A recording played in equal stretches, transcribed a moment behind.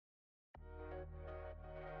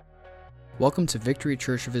Welcome to Victory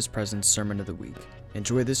Church of His Presence Sermon of the Week.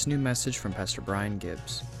 Enjoy this new message from Pastor Brian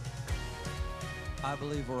Gibbs. I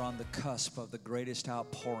believe we're on the cusp of the greatest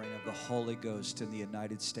outpouring of the Holy Ghost in the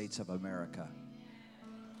United States of America.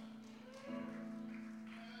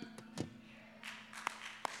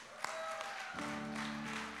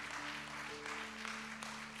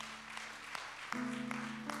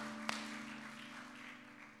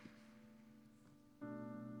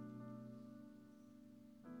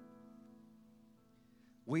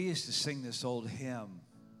 We used to sing this old hymn,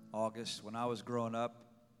 August, when I was growing up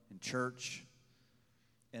in church,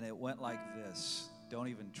 and it went like this. Don't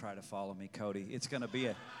even try to follow me, Cody. It's gonna be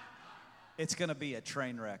a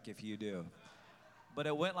train wreck if you do. But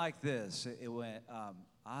it went like this. It went,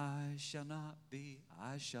 I shall not be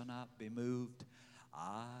moved.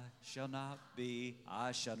 I shall not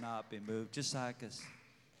be moved. Just like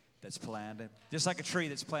a tree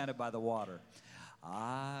that's planted by the water.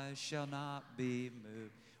 I shall not be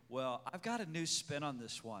moved. Well, I've got a new spin on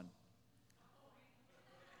this one.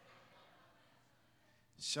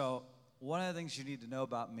 So, one of the things you need to know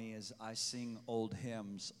about me is I sing old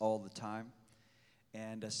hymns all the time.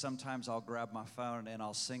 And sometimes I'll grab my phone and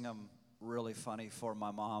I'll sing them really funny for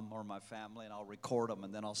my mom or my family, and I'll record them,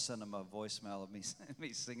 and then I'll send them a voicemail of me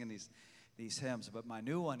singing these hymns. But my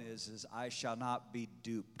new one is I shall not be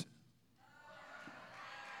duped.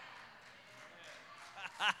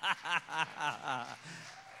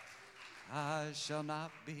 I shall not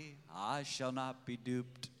be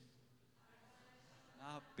duped.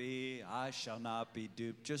 I shall not be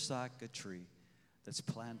duped, just like a tree that's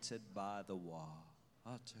planted by the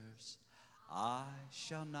waters. I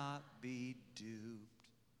shall not be duped.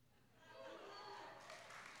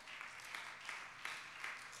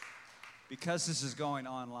 Because this is going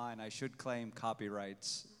online, I should claim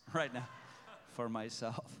copyrights right now for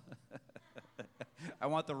myself. I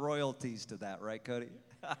want the royalties to that, right, Cody?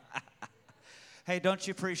 Hey, don't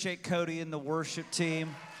you appreciate Cody and the worship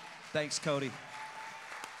team? Thanks, Cody.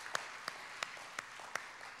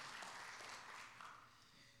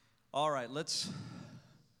 All right, let's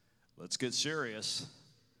get serious.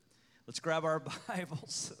 Let's grab our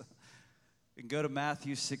Bibles and go to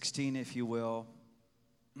Matthew 16, if you will.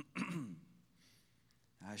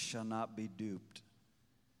 I shall not be duped.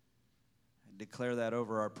 Declare that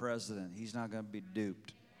over our president. He's not going to be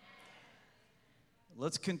duped.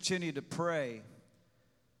 Let's continue to pray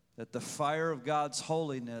that the fire of God's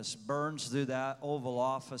holiness burns through that Oval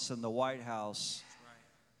Office in the White House,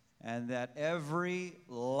 and that every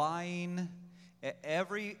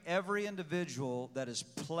individual that has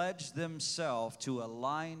pledged themselves to a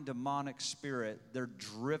lying demonic spirit, they're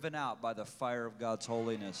driven out by the fire of God's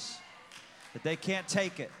holiness. That they can't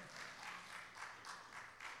take it.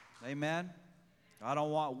 Amen. I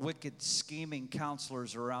don't want wicked, scheming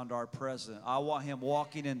counselors around our president. I want him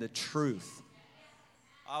walking in the truth.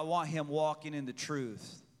 I want him walking in the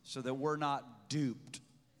truth so that we're not duped.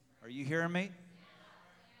 Are you hearing me?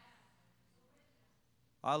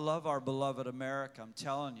 I love our beloved America. I'm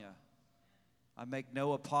telling you. I make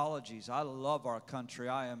no apologies. I love our country.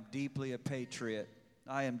 I am deeply a patriot.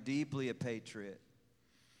 And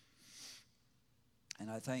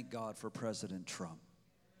I thank God for President Trump.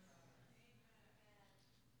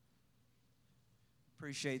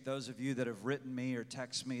 Appreciate those of you that have written me or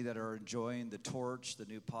text me that are enjoying The Torch, the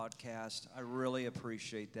new podcast. I really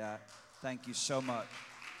appreciate that. Thank you so much.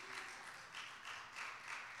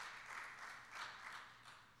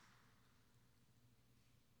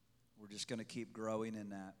 We're just going to keep growing in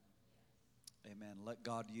that. Amen. Let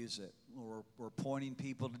God use it. We're pointing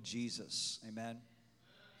people to Jesus. Amen.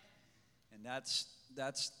 And that's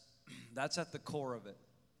at the core of it.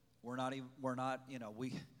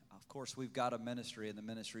 Of course, we've got a ministry, and the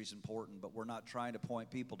ministry is important, but we're not trying to point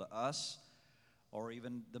people to us or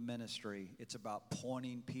even the ministry. It's about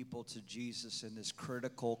pointing people to Jesus in this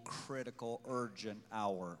critical, urgent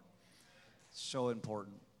hour. So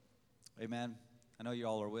important. Amen. I know you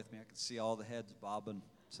all are with me. I can see all the heads bobbing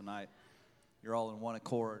tonight. You're all in one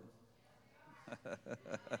accord.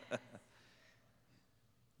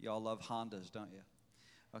 You all love Hondas, don't you?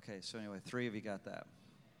 Okay, so anyway, 3 of you got that.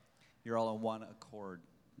 You're all in one accord.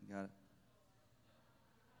 You got it?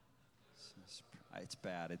 It's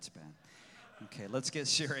bad. Okay, let's get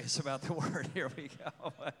serious about the word. Here we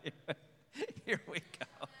go.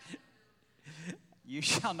 You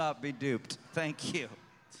shall not be duped. Thank you.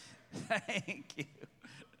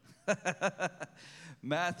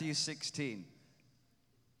 Matthew 16.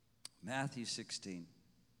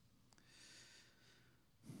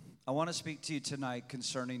 I want to speak to you tonight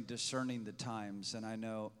concerning discerning the times, and I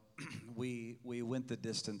know we went the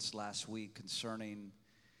distance last week concerning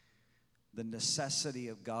the necessity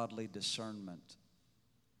of godly discernment.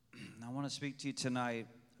 I want to speak to you tonight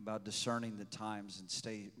about discerning the times and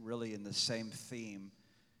stay really in the same theme,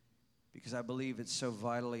 because I believe it's so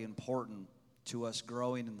vitally important to us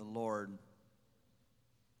growing in the Lord.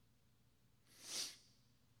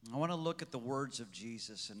 I want to look at the words of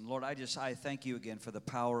Jesus. And Lord, I thank you again for the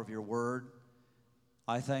power of your word.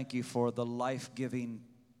 I thank you for the life-giving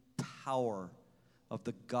power of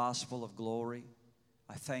the gospel of glory.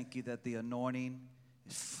 I thank you that the anointing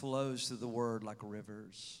flows through the word like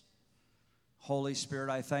rivers. Holy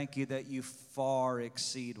Spirit, I thank you that you far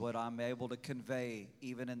exceed what I'm able to convey,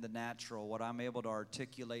 even in the natural, what I'm able to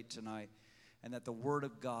articulate tonight, and that the word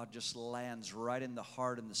of God just lands right in the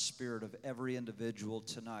heart and the spirit of every individual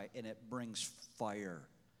tonight, and it brings fire.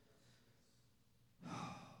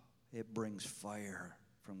 It brings fire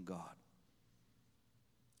from God.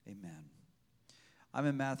 Amen. I'm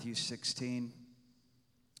in Matthew 16.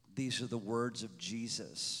 These are the words of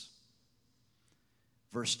Jesus.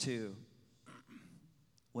 Verse 2.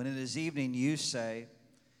 When it is evening, you say,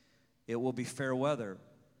 it will be fair weather,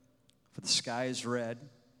 for the sky is red.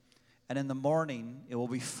 And in the morning, it will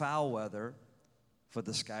be foul weather, for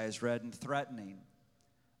the sky is red and threatening.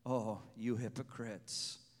 Oh, you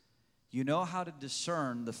hypocrites. You know how to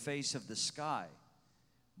discern the face of the sky,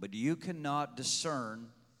 but you cannot discern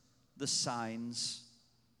the signs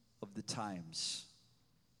of the times.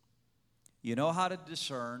 You know how to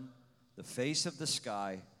discern the face of the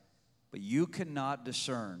sky, but you cannot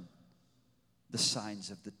discern the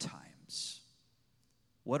signs of the times.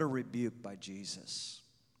 What a rebuke by Jesus.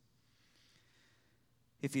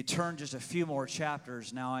 If you turn just a few more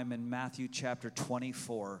chapters, now I'm in Matthew chapter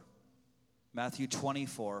 24. Matthew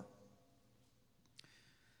 24.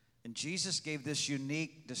 And Jesus gave this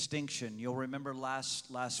unique distinction. You'll remember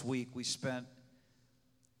last week we spent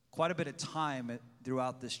quite a bit of time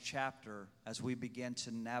throughout this chapter as we began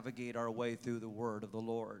to navigate our way through the word of the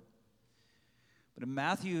Lord. But in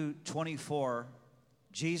Matthew 24,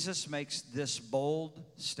 Jesus makes this bold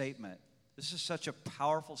statement. This is such a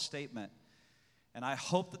powerful statement. And I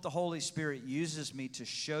hope that the Holy Spirit uses me to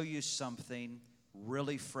show you something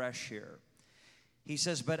really fresh here. He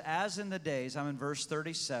says, but as in the days, I'm in verse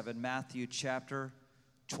 37, Matthew chapter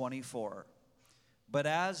 24. But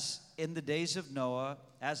as in the days of Noah,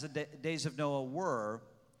 as the days of Noah were,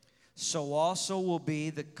 so also will be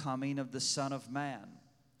the coming of the Son of Man.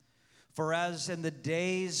 For as in the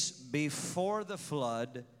days before the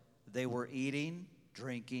flood, they were eating,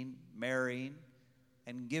 drinking, marrying,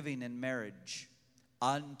 and giving in marriage,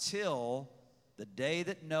 until the day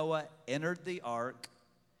that Noah entered the ark,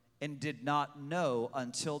 and did not know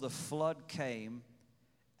until the flood came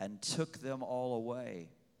and took them all away.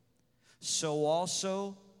 So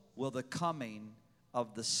also will the coming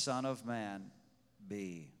of the Son of Man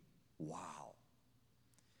be. Wow.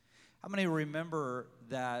 How many remember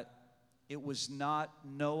that it was not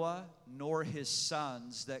Noah nor his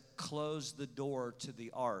sons that closed the door to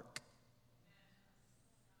the ark?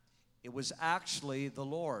 It was actually the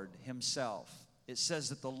Lord himself. It says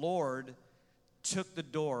that the Lord took the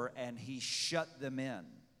door and he shut them in.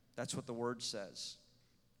 That's what the word says.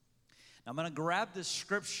 Now I'm going to grab this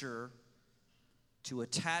scripture to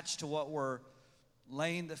attach to what we're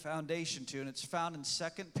laying the foundation to, and it's found in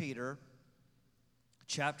 2 Peter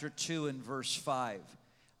chapter 2 and verse 5.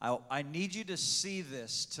 I need you to see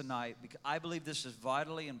this tonight because I believe this is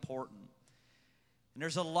vitally important. And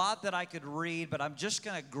there's a lot that I could read, but I'm just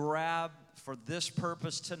going to grab for this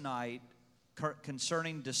purpose tonight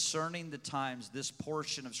concerning discerning the times, this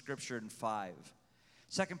portion of Scripture in 5.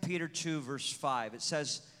 2 Peter 2, verse 5, it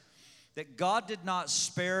says that God did not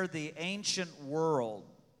spare the ancient world,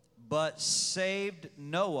 but saved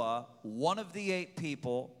Noah, one of the 8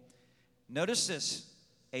 people. Notice this,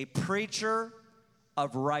 a preacher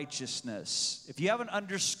of righteousness. If you haven't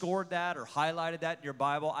underscored that or highlighted that in your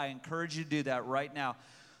Bible, I encourage you to do that right now.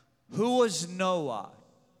 Who was Noah?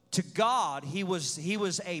 To God, he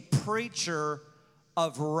was a preacher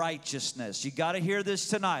of righteousness. You got to hear this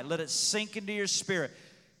tonight. Let it sink into your spirit.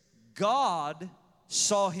 God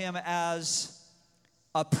saw him as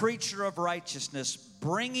a preacher of righteousness,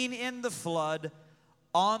 bringing in the flood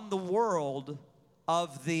on the world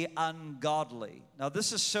of the ungodly. Now,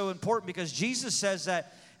 this is so important because Jesus says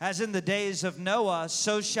that as in the days of Noah,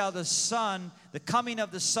 so shall the coming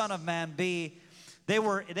of the Son of Man be. They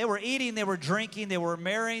were eating, they were drinking, they were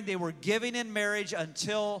marrying, they were giving in marriage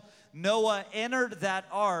until Noah entered that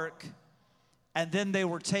ark, and then they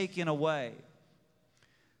were taken away.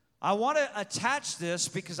 I want to attach this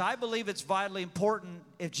because I believe it's vitally important.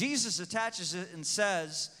 If Jesus attaches it and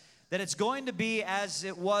says that it's going to be as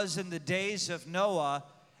it was in the days of Noah,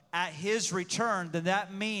 at his return, then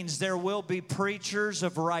that means there will be preachers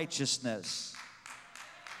of righteousness.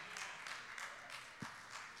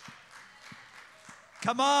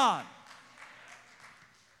 Come on.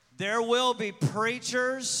 There will be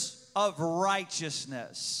preachers of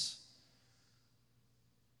righteousness.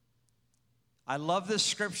 I love this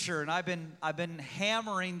scripture, and I've been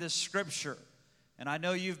hammering this scripture, and I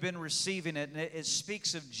know you've been receiving it, and it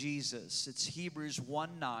speaks of Jesus. It's Hebrews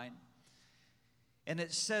 1:9. And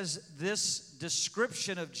it says this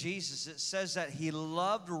description of Jesus, it says that he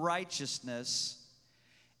loved righteousness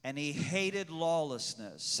and he hated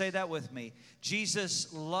lawlessness. Say that with me.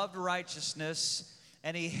 Jesus loved righteousness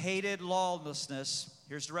and he hated lawlessness.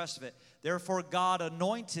 Here's the rest of it. Therefore God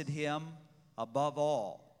anointed him above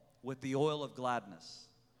all with the oil of gladness.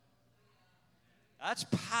 That's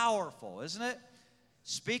powerful, isn't it?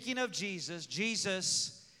 Speaking of Jesus,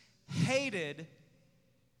 Jesus hated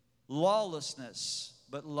lawlessness,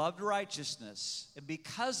 but loved righteousness. And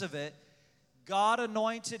because of it, God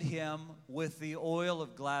anointed him with the oil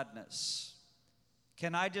of gladness.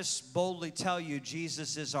 Can I just boldly tell you,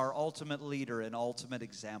 Jesus is our ultimate leader and ultimate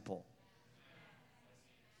example.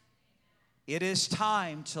 It is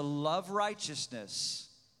time to love righteousness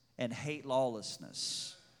and hate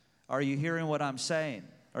lawlessness. Are you hearing what I'm saying?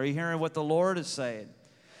 Are you hearing what the Lord is saying?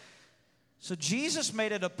 So Jesus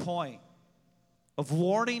made it a point of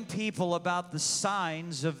warning people about the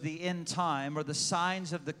signs of the end time, or the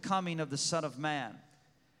signs of the coming of the Son of Man.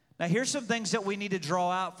 Now, here's some things that we need to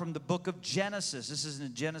draw out from the book of Genesis. This is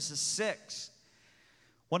in Genesis 6.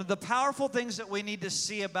 One of the powerful things that we need to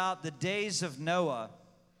see about the days of Noah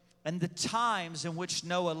and the times in which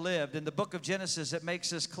Noah lived. In the book of Genesis, it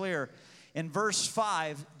makes this clear. In verse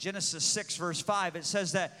 5, Genesis 6, verse 5, it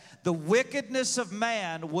says that the wickedness of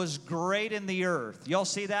man was great in the earth. Y'all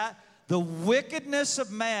see that? The wickedness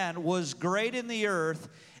of man was great in the earth,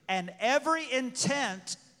 and every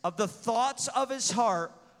intent of the thoughts of his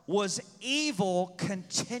heart was evil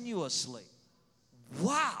continuously.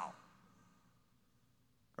 Wow.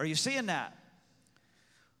 Are you seeing that?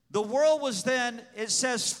 The world was then, it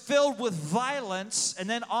says, filled with violence. And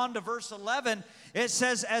then on to verse 11, it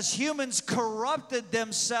says, as humans corrupted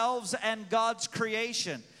themselves and God's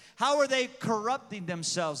creation. How are they corrupting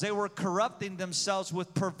themselves? They were corrupting themselves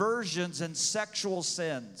with perversions and sexual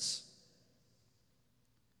sins.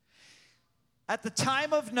 At the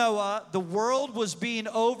time of Noah, the world was being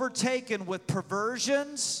overtaken with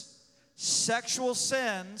perversions, sexual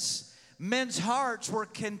sins. Men's hearts were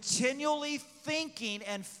continually thinking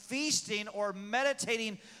and feasting or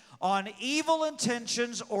meditating on evil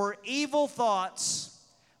intentions or evil thoughts.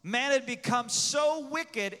 Man had become so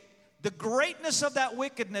wicked, the greatness of that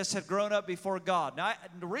wickedness had grown up before God. Now,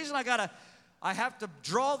 the reason I have to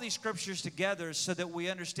draw these scriptures together is so that we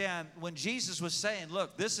understand when Jesus was saying,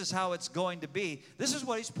 look, this is how it's going to be, this is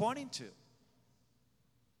what he's pointing to.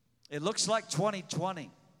 It looks like 2020.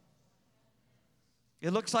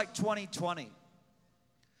 It looks like 2020.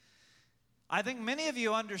 I think many of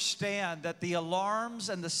you understand that the alarms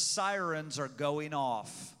and the sirens are going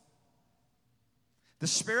off. The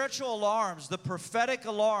spiritual alarms, the prophetic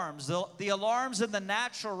alarms, the alarms in the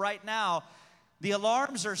natural right now, the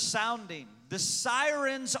alarms are sounding. The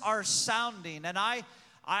sirens are sounding. And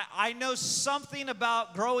I know something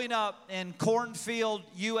about growing up in Cornfield,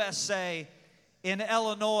 USA, in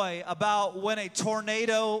Illinois, about when a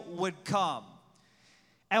tornado would come.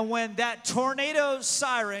 And when that tornado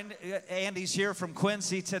siren, Andy's here from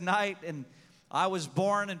Quincy tonight, and I was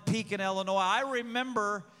born in Pekin, Illinois. I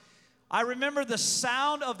remember the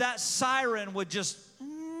sound of that siren would just,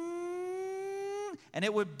 and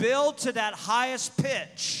it would build to that highest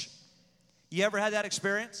pitch. You ever had that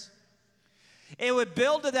experience? It would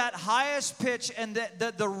build to that highest pitch, and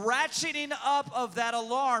the ratcheting up of that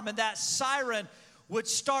alarm and that siren would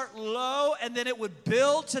start low, and then it would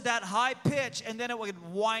build to that high pitch, and then it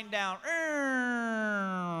would wind down.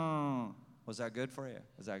 Was that good for you?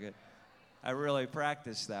 Was that good? I really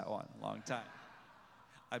practiced that one a long time.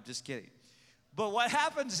 I'm just kidding. But what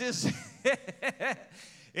happens is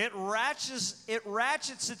it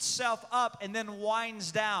ratchets itself up and then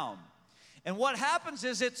winds down. And what happens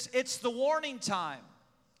is it's the warning time.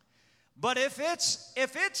 But if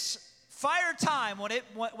it's fire time,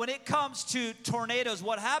 when it comes to tornadoes,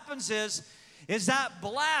 what happens is that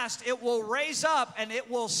blast, it will raise up and it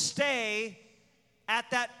will stay at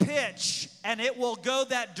that pitch, and it will go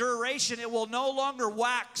that duration. It will no longer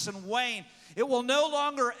wax and wane. It will no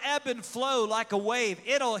longer ebb and flow like a wave.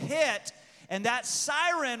 It'll hit, and that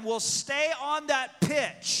siren will stay on that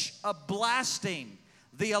pitch of blasting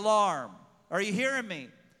the alarm. Are you hearing me?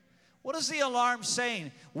 What is the alarm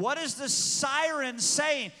saying? What is the siren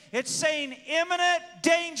saying? It's saying imminent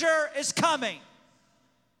danger is coming.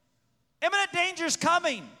 Imminent danger is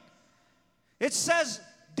coming. It says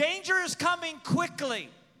danger is coming quickly.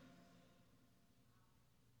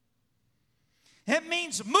 It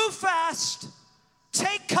means move fast,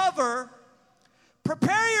 take cover,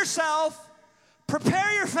 prepare yourself,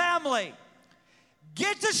 prepare your family.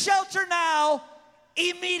 Get to shelter now,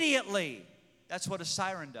 immediately. That's what a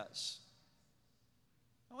siren does.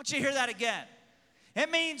 I want you to hear that again. It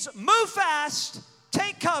means move fast,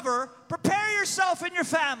 take cover, prepare yourself and your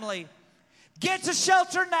family. Get to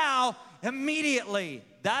shelter now, immediately.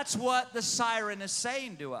 That's what the siren is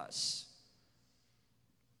saying to us.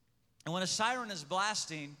 And when a siren is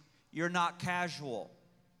blasting, you're not casual.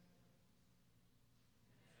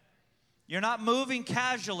 You're not moving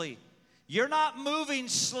casually. You're not moving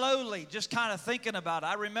slowly, just kind of thinking about it.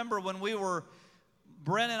 I remember when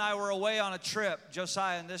Brent and I were away on a trip,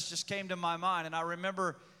 Josiah, and this just came to my mind. And I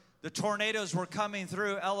remember the tornadoes were coming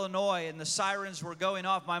through Illinois and the sirens were going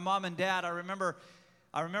off. My mom and dad, I remember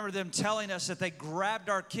them telling us that they grabbed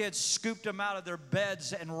our kids, scooped them out of their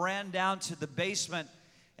beds, and ran down to the basement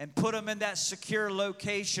and put them in that secure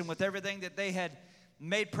location with everything that they had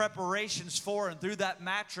made preparations for, and threw that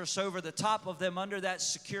mattress over the top of them under that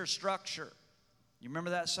secure structure. You remember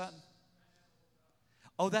that, son?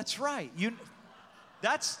 Oh, that's right.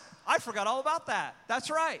 I forgot all about that. That's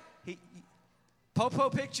right. Popo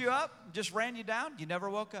picked you up, just ran you down. You never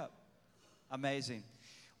woke up. Amazing.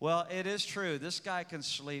 Well, it is true. This guy can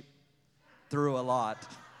sleep through a lot.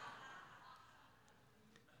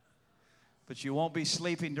 But you won't be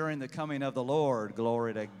sleeping during the coming of the Lord.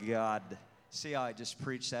 Glory to God. See how I just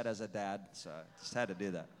preached that as a dad? So I just had to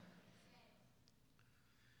do that.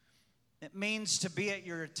 It means to be at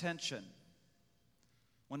your attention.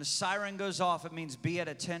 When a siren goes off, it means be at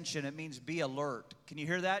attention. It means be alert. Can you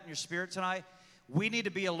hear that in your spirit tonight? We need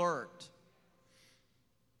to be alert.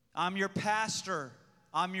 I'm your pastor.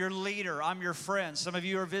 I'm your leader. I'm your friend. Some of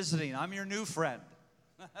you are visiting. I'm your new friend.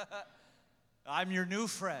 I'm your new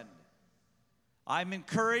friend. I'm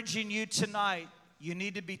encouraging you tonight. You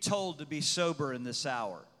need to be told to be sober in this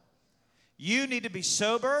hour. You need to be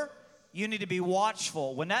sober. You need to be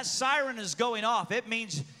watchful. When that siren is going off, it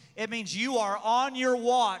means you are on your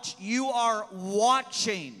watch. You are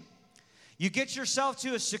watching. You get yourself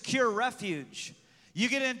to a secure refuge. You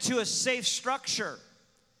get into a safe structure.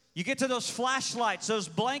 You get to those flashlights, those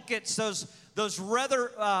blankets, those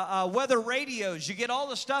weather radios. You get all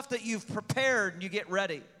the stuff that you've prepared and you get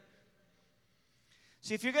ready.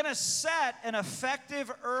 See, if you're going to set an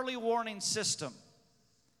effective early warning system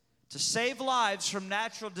to save lives from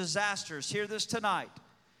natural disasters, hear this tonight.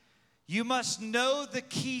 You must know the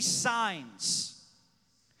key signs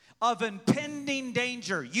of impending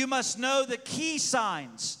danger. You must know the key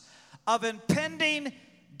signs of impending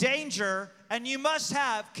danger, and you must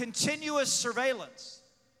have continuous surveillance.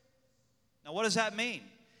 Now, what does that mean?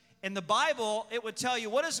 In the Bible, it would tell you,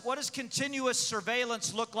 what does continuous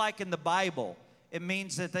surveillance look like in the Bible? It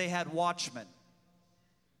means that they had watchmen.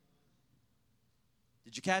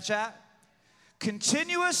 Did you catch that?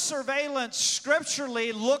 Continuous surveillance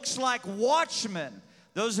scripturally looks like watchmen.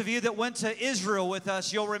 Those of you that went to Israel with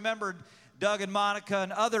us, you'll remember Doug and Monica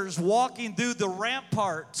and others walking through the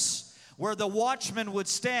ramparts where the watchmen would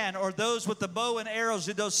stand, or those with the bow and arrows,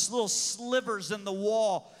 those little slivers in the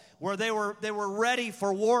wall where they were ready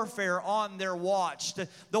for warfare on their watch.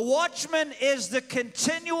 The watchman is the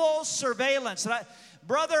continual surveillance. And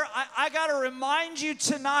brother, I got to remind you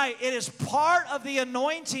tonight, it is part of the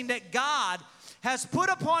anointing that God has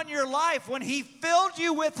put upon your life. When He filled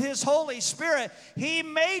you with His Holy Spirit, He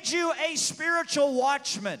made you a spiritual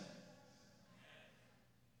watchman.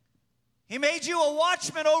 He made you a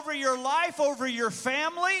watchman over your life, over your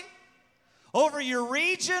family, over your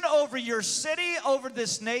region, over your city, over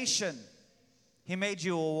this nation. He made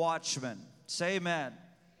you a watchman. Say amen.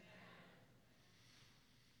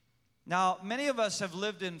 Now, many of us have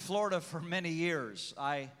lived in Florida for many years.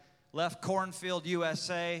 I left Cornfield,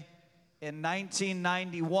 USA in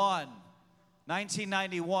 1991.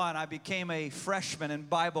 1991, I became a freshman in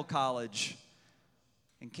Bible college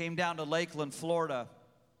and came down to Lakeland, Florida.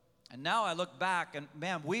 And now I look back and,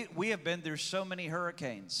 man, we have been through so many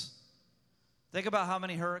hurricanes. Think about how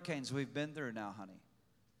many hurricanes we've been through now, honey.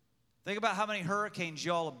 Think about how many hurricanes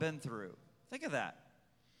y'all have been through. Think of that.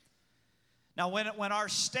 Now, when our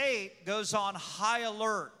state goes on high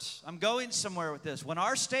alert, I'm going somewhere with this. When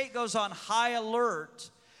our state goes on high alert,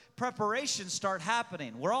 preparations start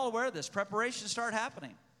happening. We're all aware of this. Preparations start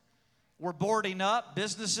happening. We're boarding up.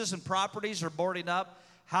 Businesses and properties are boarding up.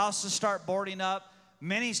 Houses start boarding up.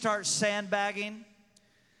 Many start sandbagging.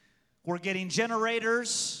 We're getting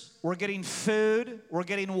generators. We're getting food. We're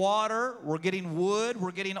getting water. We're getting wood.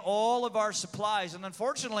 We're getting all of our supplies. And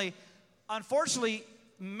unfortunately,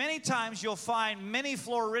 many times you'll find many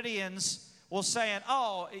Floridians will say,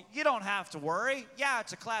 oh, you don't have to worry. Yeah,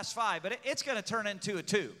 it's a class 5, but it's going to turn into a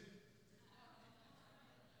 2.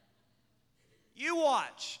 You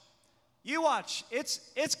watch.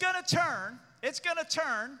 It's going to turn. It's going to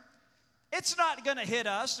turn. It's not going to hit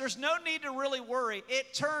us. There's no need to really worry.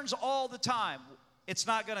 It turns all the time. It's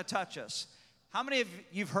not going to touch us. How many of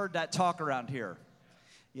you've heard that talk around here?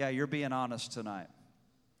 Yeah, you're being honest tonight.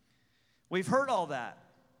 We've heard all that.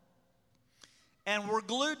 And we're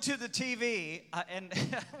glued to the TV. And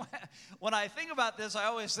when I think about this, I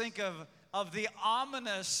always think of the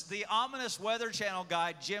ominous Weather Channel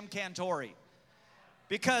guy, Jim Cantore.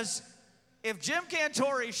 Because if Jim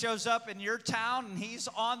Cantore shows up in your town and he's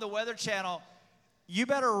on the Weather Channel, you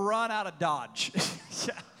better run out of Dodge.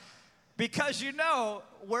 Because you know,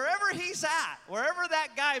 wherever he's at, wherever that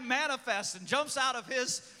guy manifests and jumps out of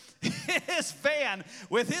his van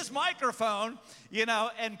with his microphone, you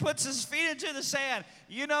know, and puts his feet into the sand,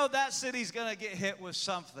 you know that city's going to get hit with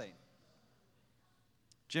something.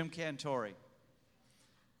 Jim Cantore.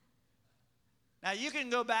 Now, you can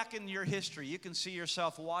go back in your history. You can see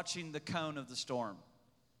yourself watching the cone of the storm,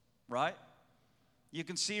 right? You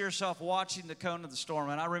can see yourself watching the cone of the storm.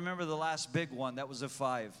 And I remember the last big one. That was a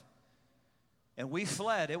 5. And we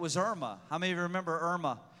fled. It was Irma. How many of you remember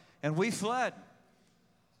Irma? And we fled.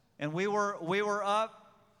 And we were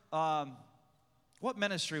up. What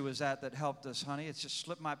ministry was that helped us, honey? It's just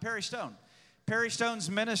slipped my... Perry Stone. Perry Stone's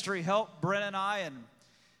ministry helped Brent and I.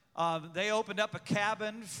 And they opened up a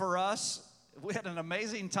cabin for us. We had an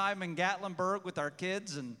amazing time in Gatlinburg with our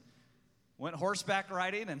kids and went horseback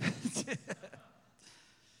riding.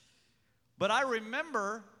 But I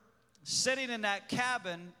remember sitting in that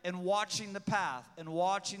cabin and watching the path. And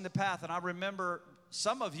I remember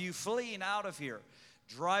some of you fleeing out of here,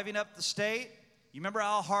 driving up the state. You remember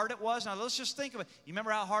how hard it was? Now, let's just think of it. You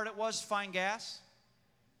remember how hard it was to find gas?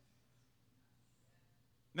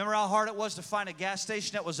 Remember how hard it was to find a gas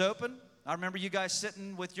station that was open? I remember you guys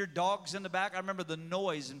sitting with your dogs in the back. I remember the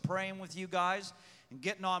noise and praying with you guys and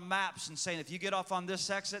getting on maps and saying, if you get off on this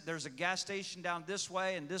exit, there's a gas station down this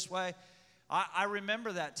way and this way. I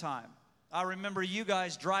remember that time. I remember you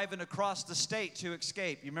guys driving across the state to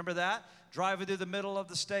escape. You remember that? Driving through the middle of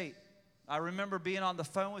the state. I remember being on the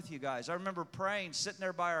phone with you guys. I remember praying, sitting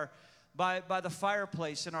there by the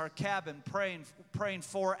fireplace in our cabin, praying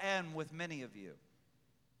for and with many of you.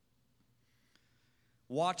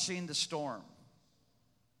 Watching the storm.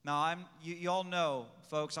 Now, you all know,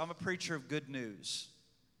 folks, I'm a preacher of good news.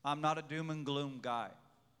 I'm not a doom and gloom guy.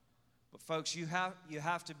 But folks, you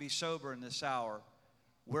have to be sober in this hour.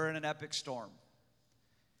 We're in an epic storm.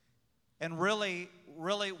 And really,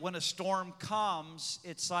 when a storm comes,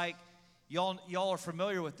 it's like, y'all are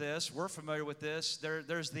familiar with this. We're familiar with this.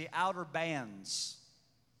 There's the outer bands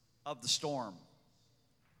of the storm.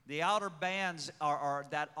 The outer bands are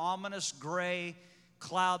that ominous gray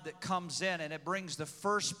cloud that comes in, and it brings the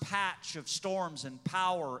first patch of storms and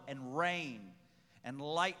power and rain and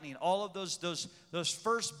lightning. All of those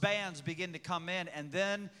first bands begin to come in, and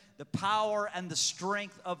then the power and the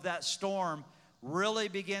strength of that storm really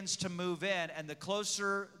begins to move in, and the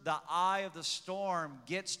closer the eye of the storm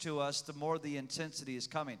gets to us, the more the intensity is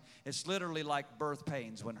coming. It's literally like birth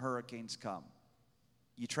pains when hurricanes come.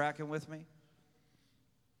 You tracking with me?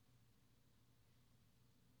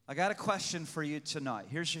 I got a question for you tonight.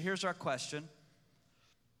 Here's our question.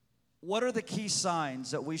 What are the key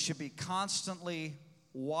signs that we should be constantly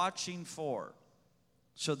watching for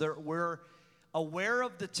so that we're aware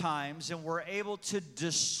of the times and we're able to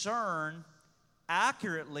discern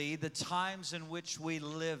accurately the times in which we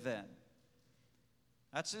live in?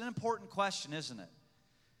 That's an important question, isn't it?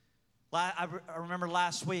 I remember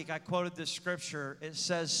last week I quoted this scripture. It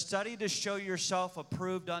says, "Study to show yourself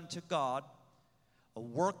approved unto God, a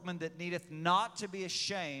workman that needeth not to be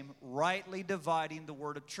ashamed, rightly dividing the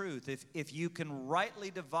word of truth." If you can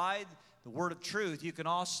rightly divide the word of truth, you can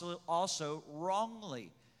also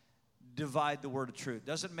wrongly divide the word of truth.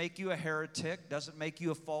 Doesn't make you a heretic, doesn't make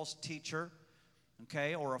you a false teacher,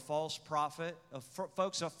 okay, or a false prophet.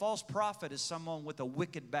 Folks, a false prophet is someone with a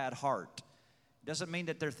wicked bad heart. Doesn't mean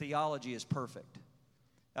that their theology is perfect.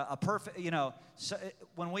 A perfect, so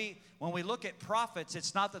when we look at prophets,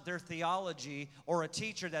 it's not that their theology or a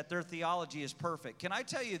teacher that their theology is perfect. Can I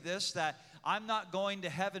tell you this, that I'm not going to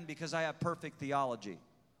heaven because I have perfect theology?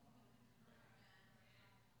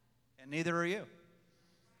 And neither are you.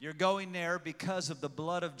 You're going there because of the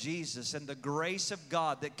blood of Jesus and the grace of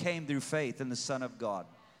God that came through faith in the Son of God.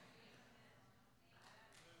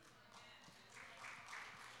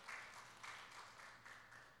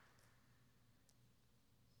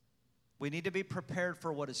 We need to be prepared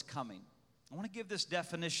for what is coming. I want to give this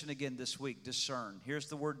definition again this week, discern. Here's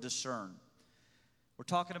the word discern. We're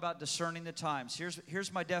talking about discerning the times.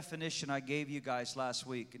 Here's my definition I gave you guys last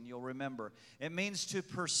week, and you'll remember. It means to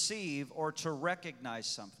perceive or to recognize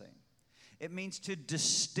something. It means to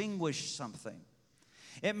distinguish something.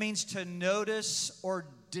 It means to notice or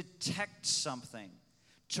detect something.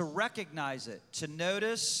 To recognize it, to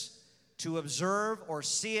notice, to observe or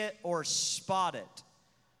see it or spot it.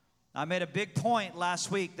 I made a big point last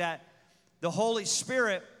week that the Holy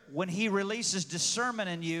Spirit, when He releases discernment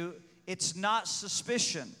in you, it's not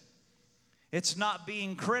suspicion. It's not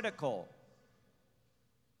being critical.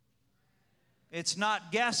 It's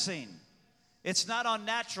not guessing. It's not on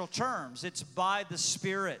natural terms. It's by the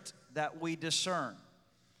Spirit that we discern.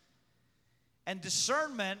 And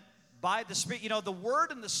discernment by the Spirit, you know, the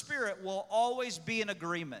Word and the Spirit will always be in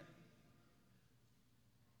agreement.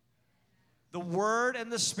 The Word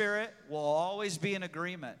and the Spirit will always be in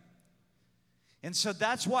agreement. And so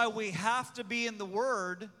that's why we have to be in the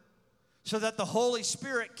Word, so that the Holy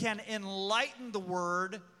Spirit can enlighten the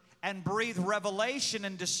Word and breathe revelation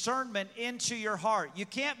and discernment into your heart. You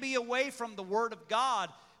can't be away from the Word of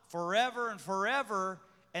God forever and forever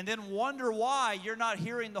and then wonder why you're not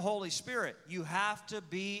hearing the Holy Spirit. You have to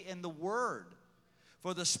be in the Word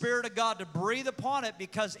for the Spirit of God to breathe upon it,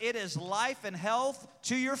 because it is life and health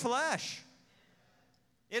to your flesh.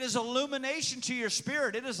 It is illumination to your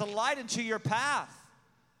spirit. It is a light into your path.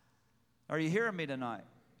 Are you hearing me tonight?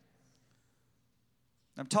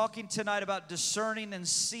 I'm talking tonight about discerning and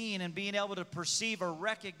seeing and being able to perceive or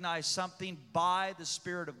recognize something by the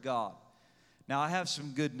Spirit of God. Now, I have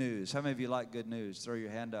some good news. How many of you like good news? Throw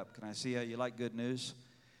your hand up. Can I see how you like good news?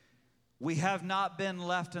 We have not been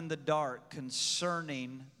left in the dark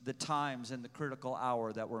concerning the times and the critical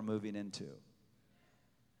hour that we're moving into.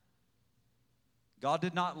 God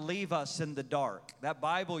did not leave us in the dark. That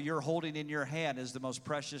Bible you're holding in your hand is the most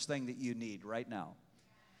precious thing that you need right now.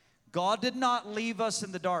 God did not leave us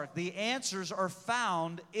in the dark. The answers are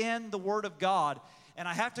found in the Word of God. And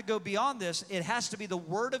I have to go beyond this. It has to be the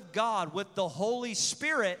Word of God with the Holy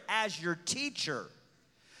Spirit as your teacher.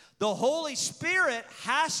 The Holy Spirit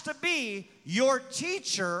has to be your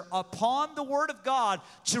teacher upon the Word of God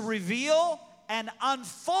to reveal and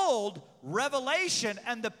unfold revelation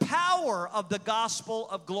and the power of the gospel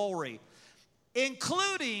of glory,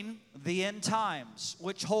 including the end times,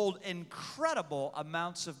 which hold incredible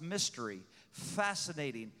amounts of mystery,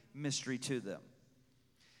 fascinating mystery to them.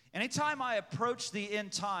 Anytime I approach the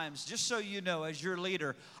end times, just so you know, as your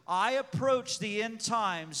leader, I approach the end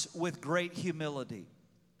times with great humility.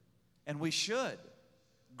 And we should.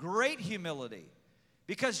 Great humility.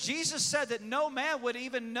 Because Jesus said that no man would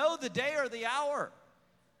even know the day or the hour.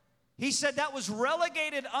 He said that was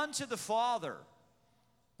relegated unto the Father.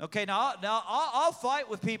 Okay, now I'll fight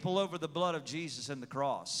with people over the blood of Jesus and the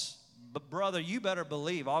cross. But brother, you better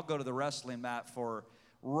believe I'll go to the wrestling mat for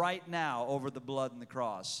right now over the blood and the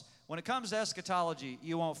cross. When it comes to eschatology,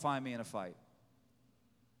 you won't find me in a fight.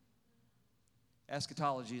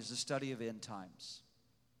 Eschatology is the study of end times.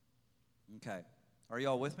 Okay, are you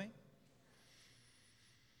all with me?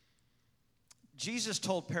 Jesus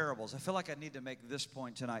told parables. I feel like I need to make this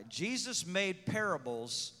point tonight. Jesus made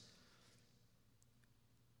parables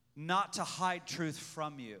not to hide truth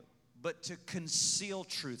from you, but to conceal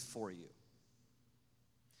truth for you.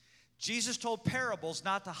 Jesus told parables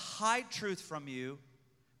not to hide truth from you,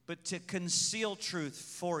 but to conceal truth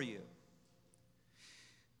for you.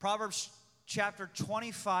 Proverbs chapter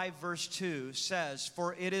 25, verse 2 says,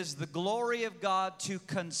 "For it is the glory of God to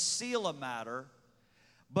conceal a matter,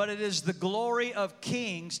 but it is the glory of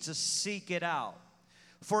kings to seek it out.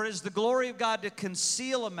 For it is the glory of God to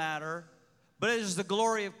conceal a matter, but it is the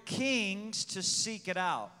glory of kings to seek it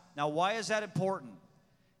out." Now, why is that important?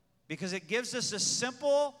 Because it gives us a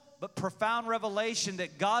simple but profound revelation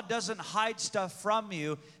that God doesn't hide stuff from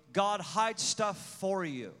you. God hides stuff for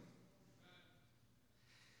you.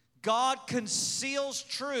 God conceals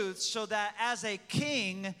truth so that as a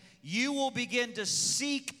king, you will begin to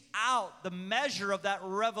seek out the measure of that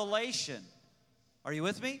revelation. Are you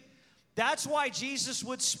with me? That's why Jesus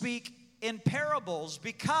would speak in parables,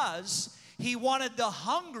 because he wanted the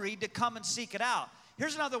hungry to come and seek it out.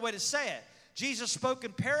 Here's another way to say it. Jesus spoke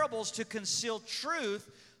in parables to conceal truth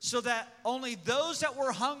so that only those that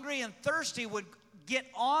were hungry and thirsty would get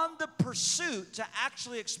on the pursuit to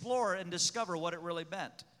actually explore and discover what it really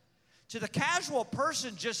meant. To the casual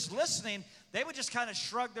person just listening, they would just kind of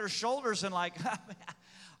shrug their shoulders and like,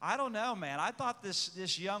 I don't know, man. I thought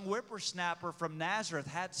this young whippersnapper from Nazareth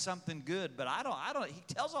had something good, but I don't. He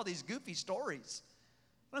tells all these goofy stories.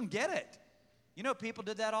 I don't get it. You know, people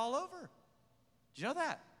did that all over. Did you know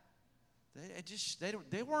that?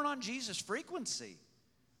 They weren't on Jesus' frequency.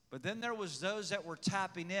 But then there was those that were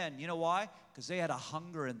tapping in. You know why? Because they had a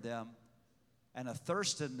hunger in them and a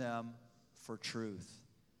thirst in them for truth.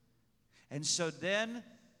 And so then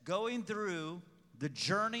going through the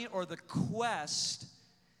journey or the quest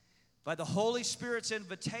by the Holy Spirit's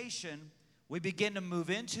invitation, we begin to move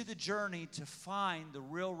into the journey to find the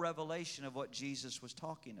real revelation of what Jesus was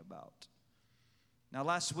talking about. Now,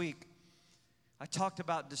 last week, I talked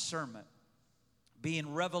about discernment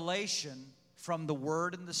being revelation from the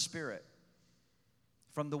Word and the Spirit.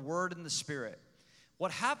 From the Word and the Spirit.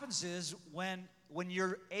 What happens is when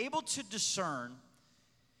you're able to discern,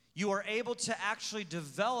 you are able to actually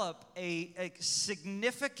develop a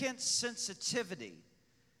significant sensitivity,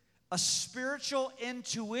 a spiritual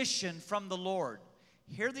intuition from the Lord.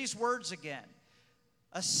 Hear these words again.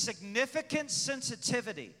 A significant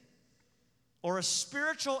sensitivity or a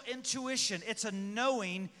spiritual intuition. It's a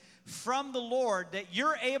knowing from the Lord that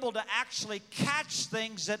you're able to actually catch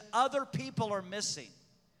things that other people are missing.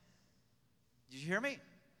 Did you hear me?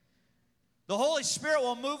 The Holy Spirit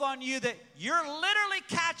will move on you that you're literally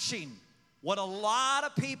catching what a lot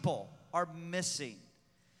of people are missing.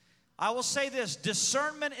 I will say this,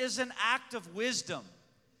 discernment is an act of wisdom.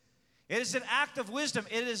 It is an act of wisdom.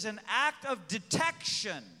 It is an act of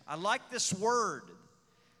detection. I like this word.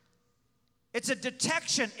 It's a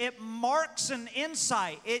detection. It marks an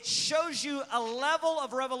insight. It shows you a level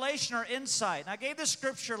of revelation or insight. And I gave this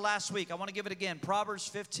scripture last week. I want to give it again. Proverbs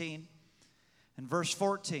 15 and verse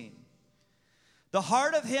 14. The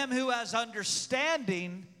heart of him who has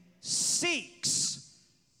understanding seeks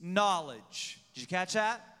knowledge. Did you catch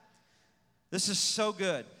that? This is so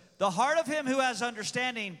good. The heart of him who has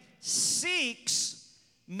understanding seeks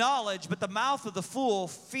knowledge, but the mouth of the fool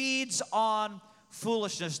feeds on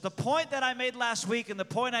foolishness. The point that I made last week and the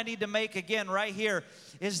point I need to make again right here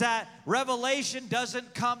is that revelation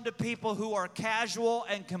doesn't come to people who are casual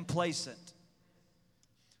and complacent.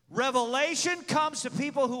 Revelation comes to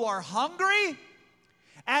people who are hungry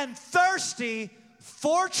and thirsty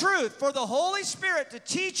for truth, for the Holy Spirit to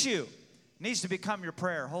teach you. It needs to become your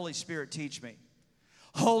prayer. Holy Spirit, teach me.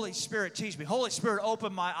 Holy Spirit, teach me. Holy Spirit,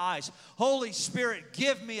 open my eyes. Holy Spirit,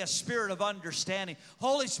 give me a spirit of understanding.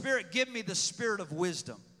 Holy Spirit, give me the spirit of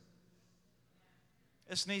wisdom.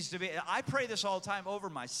 This needs to be, I pray this all the time over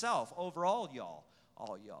myself, over all y'all.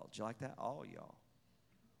 All y'all. Did you like that? All y'all.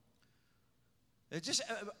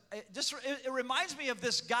 It reminds me of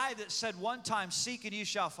this guy that said one time, seek and you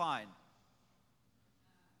shall find.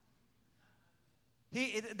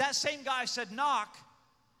 That same guy said, knock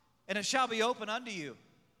and it shall be open unto you.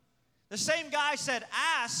 The same guy said,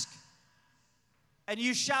 ask and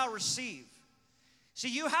you shall receive. See,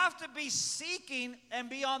 you have to be seeking and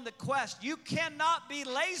be on the quest. You cannot be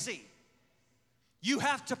lazy. You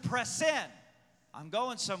have to press in. I'm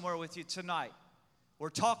going somewhere with you tonight. We're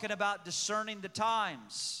talking about discerning the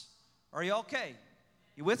times. Are you okay?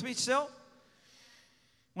 You with me still?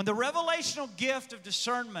 When the revelational gift of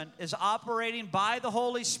discernment is operating by the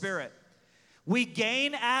Holy Spirit, we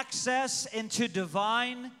gain access into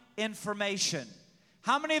divine information.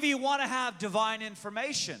 How many of you want to have divine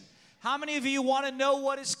information? How many of you want to know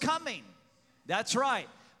what is coming? That's right.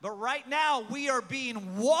 But right now, we are being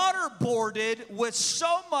waterboarded with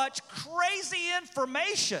so much crazy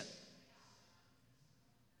information.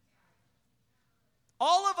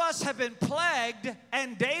 All of us have been plagued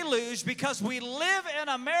and deluged because we live in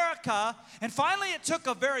America. And finally, it took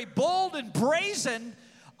a very bold and brazen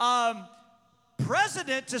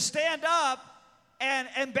president to stand up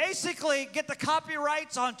and basically get the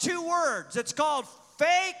copyrights on 2 words. It's called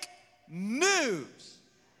fake news.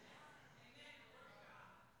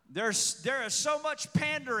 There is so much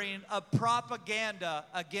pandering of propaganda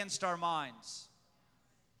against our minds.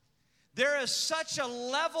 There is such a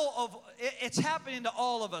level of, it's happening to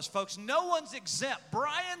all of us, folks. No one's exempt.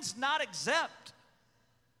 Brian's not exempt.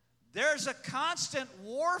 There's a constant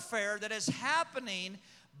warfare that is happening,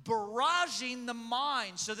 barraging the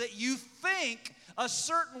mind so that you think a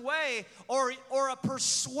certain way or a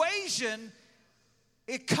persuasion,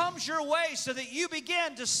 it comes your way so that you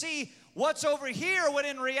begin to see what's over here when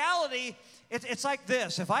in reality, it's like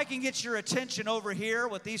this. If I can get your attention over here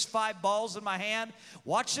with these 5 balls in my hand,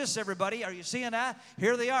 watch this, everybody. Are you seeing that?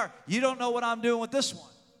 Here they are. You don't know what I'm doing with this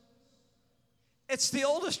one. It's the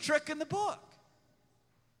oldest trick in the book.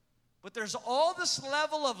 But there's all this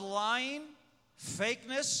level of lying,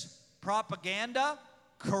 fakeness, propaganda,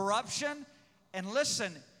 corruption. And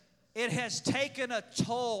listen, it has taken a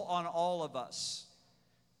toll on all of us.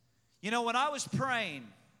 You know, when I was praying,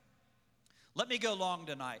 let me go long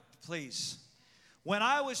tonight, please. When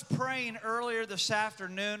I was praying earlier this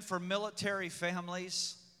afternoon for military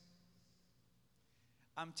families,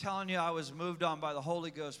 I'm telling you, I was moved on by the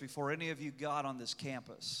Holy Ghost before any of you got on this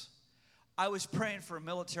campus. I was praying for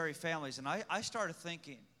military families, and I started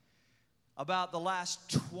thinking about the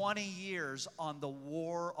last 20 years on the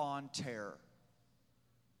war on terror.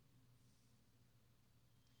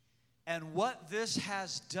 And what this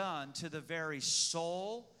has done to the very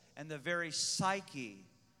soul and the very psyche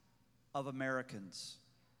of Americans.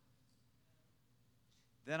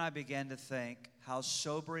 Then I began to think how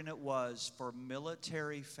sobering it was for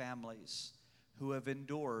military families who have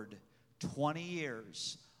endured 20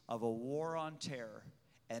 years of a war on terror,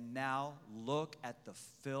 and now look at the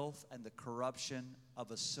filth and the corruption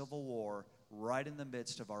of a civil war right in the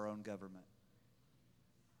midst of our own government.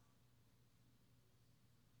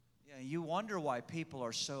 Yeah, you wonder why people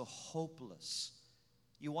are so hopeless.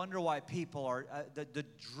 You wonder why people are, the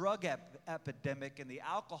drug epidemic and the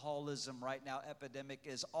alcoholism right now epidemic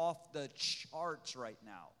is off the charts right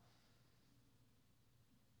now.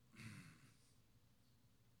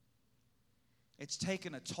 It's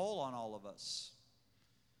taken a toll on all of us.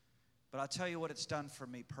 But I'll tell you what it's done for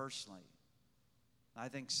me personally. I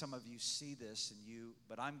think some of you see this,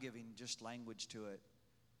 but I'm giving just language to it.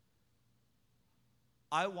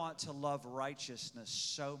 I want to love righteousness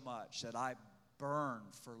so much that I burn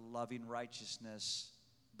for loving righteousness,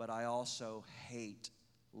 but I also hate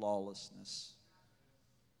lawlessness.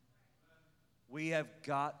 We have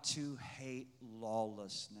got to hate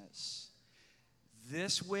lawlessness.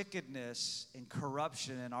 This wickedness and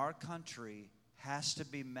corruption in our country has to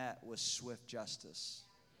be met with swift justice.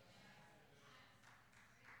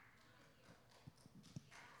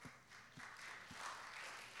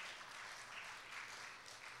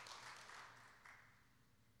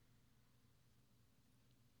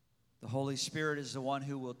 The Holy Spirit is the one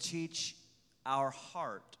who will teach our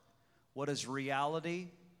heart what is reality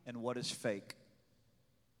and what is fake.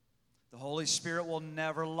 The Holy Spirit will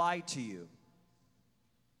never lie to you.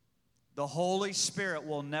 The Holy Spirit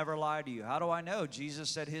will never lie to you. How do I know? Jesus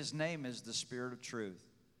said His name is the Spirit of truth.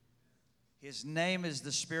 His name is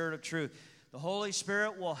the Spirit of truth. The Holy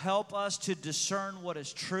Spirit will help us to discern what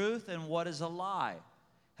is truth and what is a lie.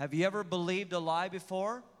 Have you ever believed a lie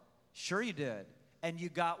before? Sure you did. And you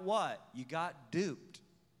got what? You got duped.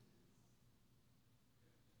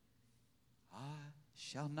 I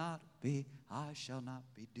shall not be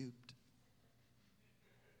duped.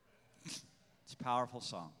 It's a powerful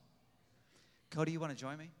song. Cody, you want to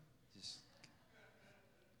join me?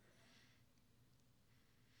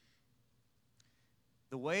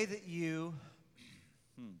 The way that you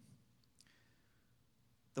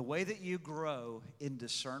grow in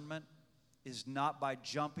discernment is not by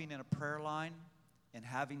jumping in a prayer line and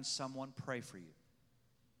having someone pray for you.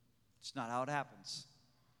 It's not how it happens.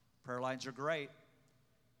 Prayer lines are great.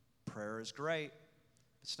 Prayer is great.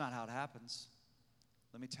 It's not how it happens.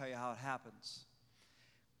 Let me tell you how it happens.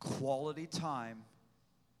 Quality time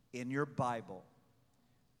in your Bible.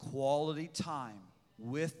 Quality time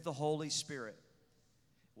with the Holy Spirit.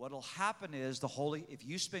 What'll happen is if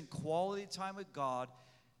you spend quality time with God,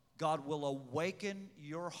 God will awaken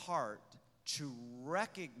your heart to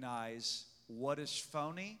recognize what is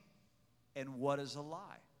phony and what is a lie.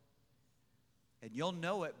 And you'll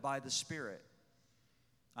know it by the Spirit.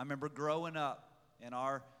 I remember growing up in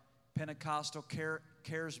our Pentecostal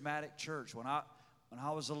charismatic church. When I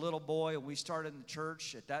was a little boy and we started in the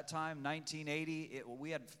church at that time, 1980,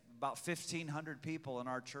 we had about 1,500 people in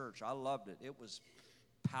our church. I loved it. It was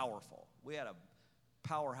powerful. We had a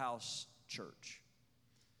powerhouse church.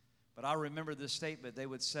 But I remember this statement. They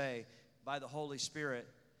would say, by the Holy Spirit,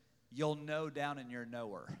 you'll know down in your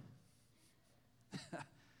knower.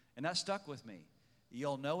 And that stuck with me.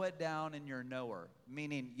 You'll know it down in your knower,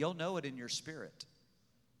 meaning you'll know it in your spirit.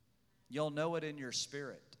 You'll know it in your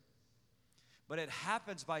spirit. But it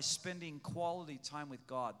happens by spending quality time with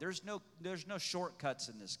God. There's no shortcuts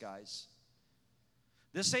in this, guys.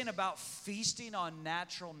 This ain't about feasting on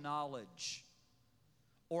natural knowledge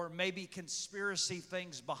or maybe conspiracy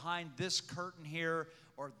things behind this curtain here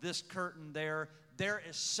or this curtain there. There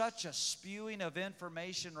is such a spewing of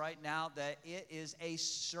information right now that it is a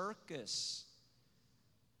circus.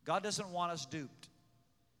 God doesn't want us duped.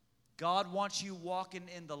 God wants you walking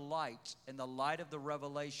in the light of the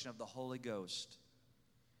revelation of the Holy Ghost.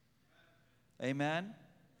 Amen?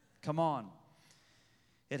 Come on.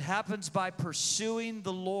 It happens by pursuing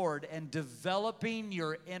the Lord and developing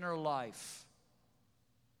your inner life.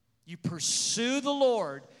 You pursue the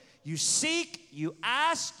Lord, you seek, you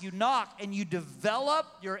ask, you knock, and you develop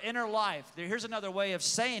your inner life. Here's another way of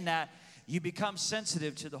saying that. You become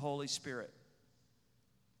sensitive to the Holy Spirit.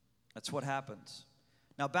 That's what happens.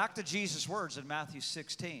 Now back to Jesus' words in Matthew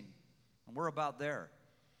 16, and we're about there.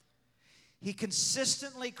 He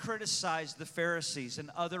consistently criticized the Pharisees and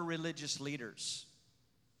other religious leaders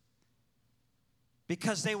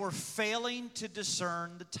because they were failing to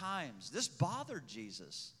discern the times. This bothered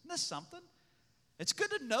Jesus. Isn't this something? It's good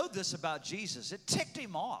to know this about Jesus. It ticked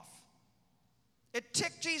him off. It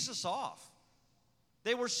ticked Jesus off.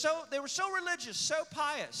 They were so religious, so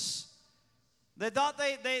pious. They thought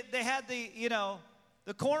they had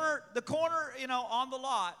the corner on the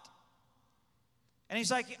lot. And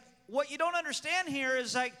he's like, what you don't understand here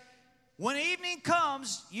is like, when evening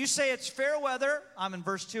comes, you say it's fair weather. I'm in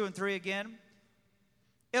verse 2 and 3 again.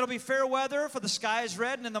 It'll be fair weather, for the sky is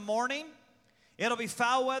red, and in the morning it'll be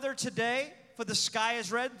foul weather today, for the sky is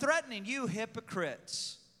red and threatening. You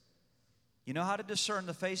hypocrites. You know how to discern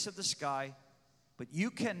the face of the sky, but you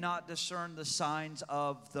cannot discern the signs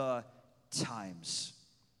of the times.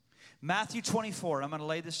 Matthew 24, I'm going to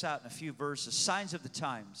lay this out in a few verses. Signs of the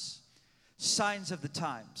times. Signs of the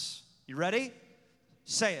times. You ready?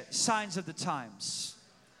 Say it. Signs of the times.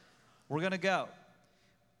 We're going to go.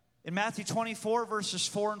 In Matthew 24, verses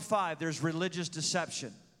 4 and 5, there's religious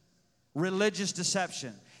deception. Religious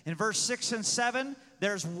deception. In verse 6 and 7,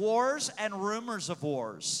 there's wars and rumors of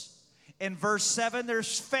wars. In verse 7,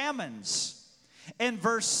 there's famines. In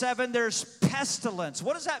verse 7, there's pestilence.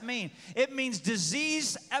 What does that mean? It means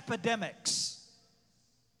disease epidemics.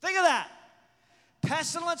 Think of that.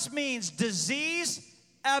 Pestilence means disease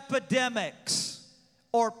epidemics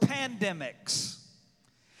or pandemics.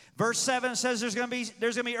 Verse 7 says there's going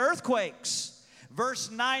to be earthquakes.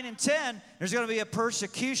 Verse 9 and 10, there's going to be a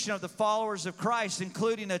persecution of the followers of Christ,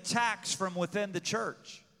 including attacks from within the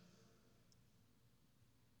church.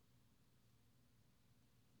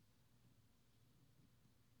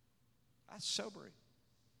 That's sobering.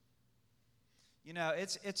 You know,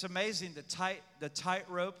 it's amazing the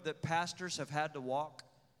tightrope that pastors have had to walk.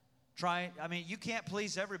 You can't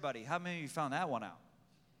please everybody. How many of you found that one out?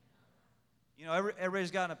 You know,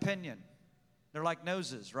 everybody's got an opinion. They're like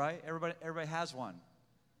noses, right? Everybody has one,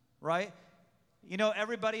 right? You know,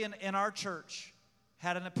 everybody in our church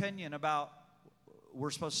had an opinion about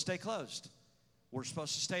we're supposed to stay closed. We're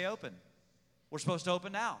supposed to stay open. We're supposed to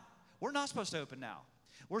open now. We're not supposed to open now.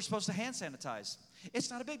 We're supposed to hand sanitize.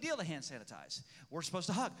 It's not a big deal to hand sanitize. We're supposed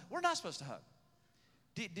to hug. We're not supposed to hug.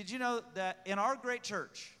 Did you know that in our great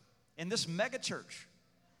church, in this mega church,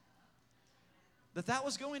 that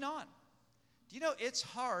was going on? Do you know it's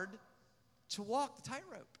hard to walk the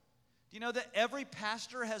tightrope? Do you know that every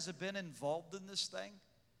pastor has been involved in this thing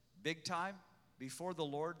big time before the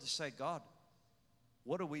Lord to say, God,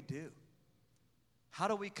 what do we do? How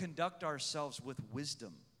do we conduct ourselves with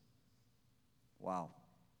wisdom? Wow.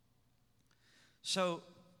 So,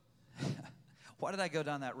 why did I go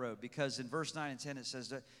down that road? Because in verse 9 and 10 it says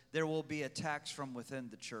that there will be attacks from within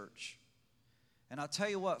the church. And I'll tell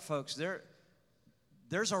you what, folks,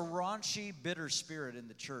 there's a raunchy, bitter spirit in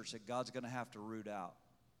the church that God's going to have to root out.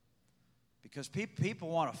 Because people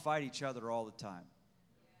want to fight each other all the time.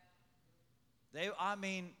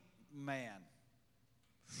 Man.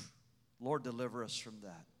 Lord, deliver us from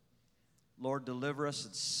that. Lord, deliver us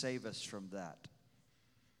and save us from that.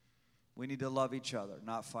 We need to love each other,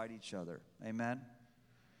 not fight each other. Amen?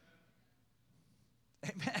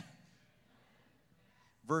 Amen.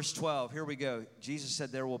 Verse 12, here we go. Jesus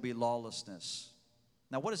said there will be lawlessness.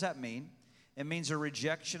 Now, what does that mean? It means a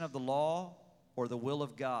rejection of the law or the will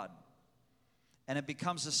of God. And it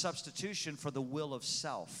becomes a substitution for the will of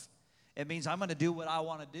self. It means I'm going to do what I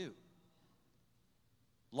want to do.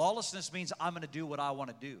 Lawlessness means I'm going to do what I want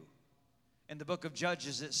to do. In the book of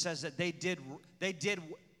Judges, it says that they did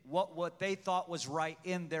what they thought was right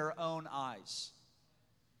in their own eyes.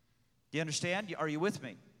 Do you understand? Are you with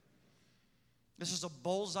me? This is a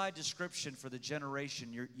bullseye description for the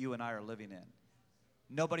generation you and I are living in.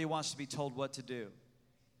 Nobody wants to be told what to do.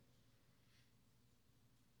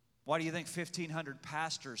 Why do you think 1,500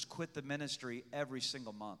 pastors quit the ministry every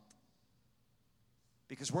single month?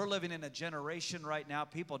 Because we're living in a generation right now,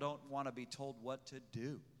 people don't want to be told what to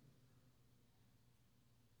do.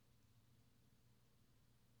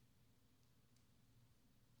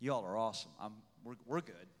 Y'all are awesome. We're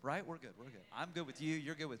good, right? We're good. I'm good with you.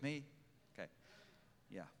 You're good with me. Okay.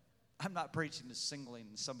 Yeah. I'm not preaching to singling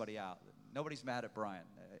somebody out. Nobody's mad at Brian.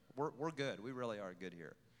 We're good. We really are good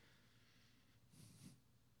here.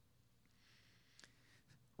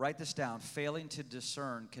 Write this down. Failing to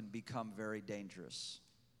discern can become very dangerous.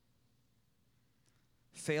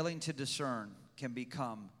 Failing to discern can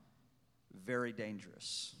become very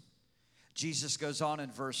dangerous. Jesus goes on in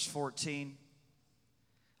verse 14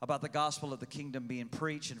 about the gospel of the kingdom being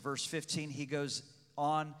preached. In verse 15, he goes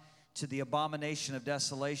on to the abomination of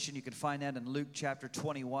desolation. You can find that in Luke chapter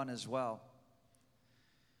 21 as well.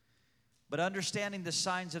 But understanding the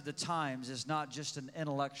signs of the times is not just an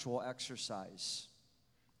intellectual exercise.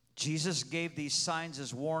 Jesus gave these signs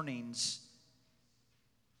as warnings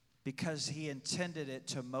because he intended it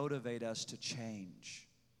to motivate us to change.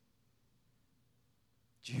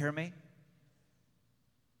 Did you hear me?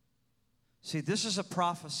 See, this is a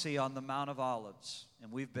prophecy on the Mount of Olives,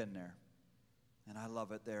 and we've been there. And I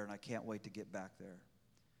love it there, and I can't wait to get back there.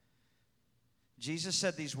 Jesus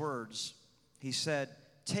said these words. He said,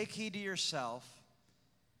 "Take heed to yourself,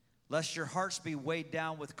 lest your hearts be weighed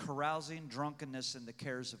down with carousing, drunkenness, and the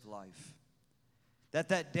cares of life.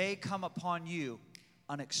 That day come upon you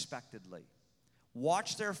unexpectedly.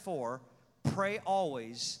 Watch therefore, pray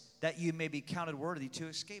always, that you may be counted worthy to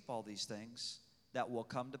escape all these things that will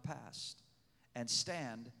come to pass, and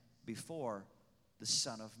stand before the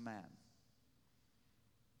Son of Man."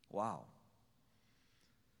 Wow.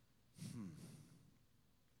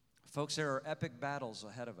 Folks, there are epic battles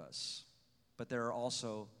ahead of us, but there are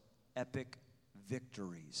also epic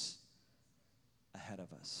victories ahead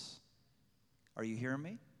of us. Are you hearing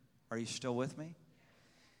me? Are you still with me?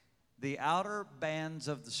 The outer bands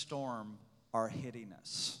of the storm are hitting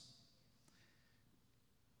us.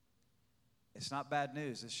 It's not bad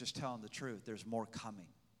news. It's just telling the truth. There's more coming.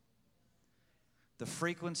 The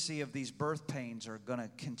frequency of these birth pains are going to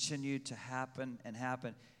continue to happen and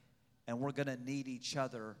happen, and we're going to need each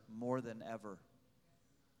other more than ever.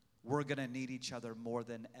 We're going to need each other more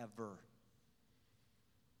than ever.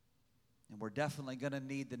 And we're definitely going to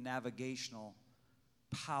need the navigational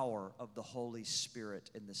power of the Holy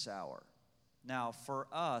Spirit in this hour. Now, for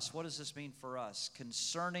us, what does this mean for us?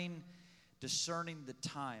 Concerning discerning the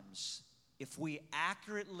times, if we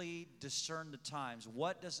accurately discern the times,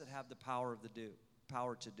 what does it have the power to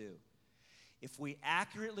do? If we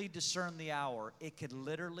accurately discern the hour, it could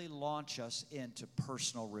literally launch us into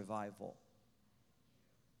personal revival.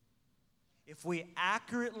 If we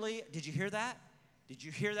accurately, did you hear that? Did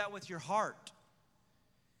you hear that with your heart?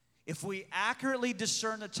 If we accurately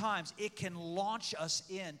discern the times, it can launch us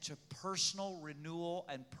into personal renewal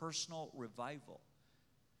and personal revival.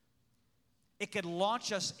 It can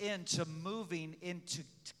launch us into moving into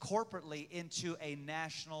corporately into a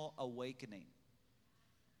national awakening.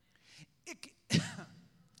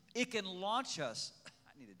 It can launch us,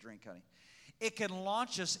 I need a drink, honey. It can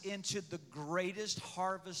launch us into the greatest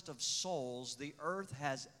harvest of souls the earth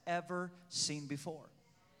has ever seen before.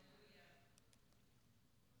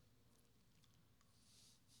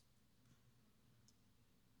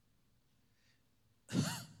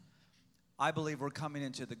 I believe we're coming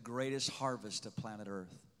into the greatest harvest of planet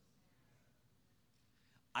Earth.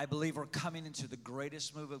 I believe we're coming into the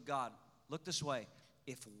greatest move of God. Look this way.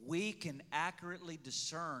 If we can accurately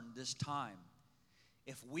discern this time,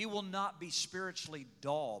 if we will not be spiritually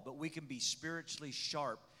dull, but we can be spiritually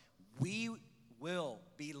sharp, we will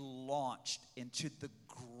be launched into the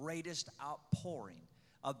greatest outpouring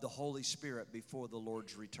of the Holy Spirit before the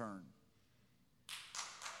Lord's return.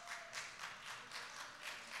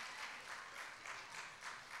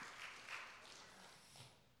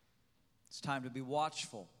 It's time to be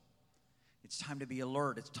watchful. It's time to be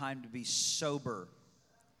alert. It's time to be sober.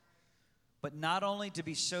 But not only to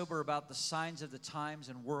be sober about the signs of the times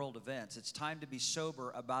and world events, it's time to be sober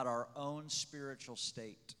about our own spiritual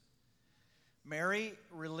state. Mary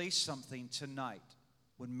released something tonight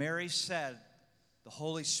when Mary said, "The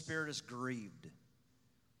Holy Spirit is grieved."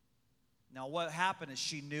 Now what happened is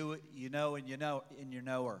she knew it, you know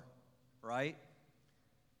her, right?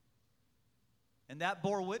 And that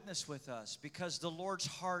bore witness with us because the Lord's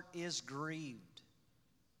heart is grieved.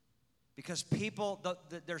 Because people,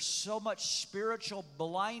 there's so much spiritual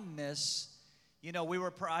blindness. You know,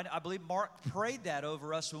 I believe Mark prayed that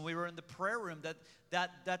over us when we were in the prayer room,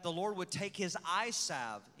 that the Lord would take his eye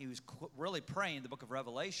salve. He was really praying the book of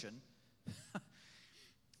Revelation.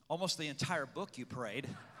 Almost the entire book you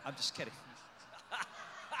prayed. I'm just kidding.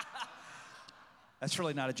 That's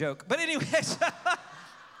really not a joke. But anyways,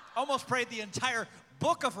 almost prayed the entire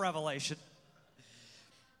book of Revelation.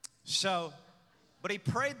 But he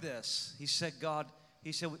prayed this. He said,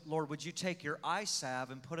 Lord, would you take your eye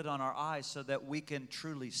salve and put it on our eyes so that we can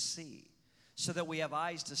truly see, so that we have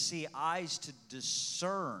eyes to see, eyes to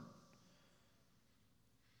discern.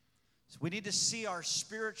 So we need to see our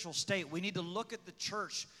spiritual state. We need to look at the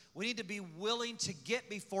church. We need to be willing to get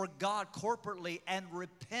before God corporately and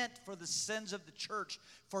repent for the sins of the church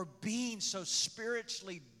for being so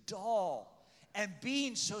spiritually dull and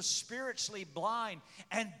being so spiritually blind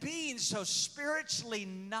and being so spiritually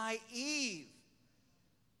naive.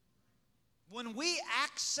 When we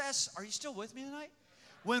access, are you still with me tonight?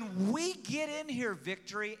 When we get in here,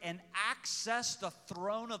 Victory, and access the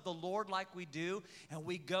throne of the Lord like we do, and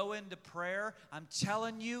we go into prayer, I'm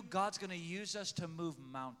telling you, God's going to use us to move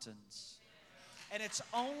mountains. And it's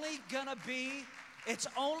only going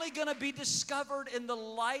to be discovered in the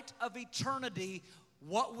light of eternity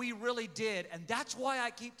what we really did. And that's why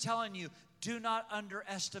I keep telling you, do not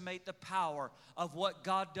underestimate the power of what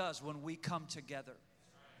God does when we come together.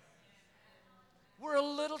 We're a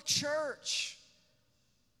little church.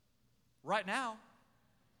 Right now,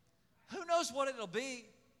 who knows what it'll be?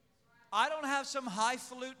 I don't have some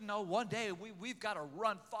highfalutin, no, one day we've got to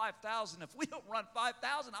run 5,000. If we don't run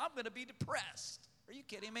 5,000, I'm going to be depressed. Are you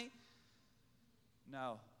kidding me?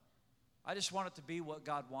 No. I just want it to be what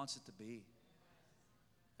God wants it to be.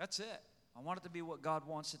 That's it. I want it to be what God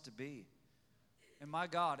wants it to be. And my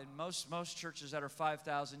God, in most churches that are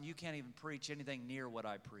 5,000, you can't even preach anything near what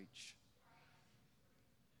I preach.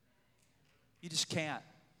 You just can't.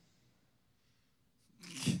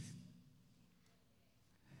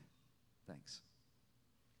 Thanks.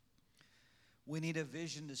 We need a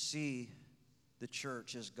vision to see the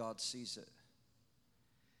church as God sees it.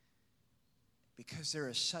 Because there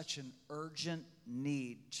is such an urgent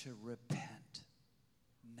need to repent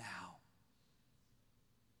now.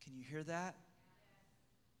 Can you hear that?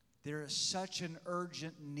 There is such an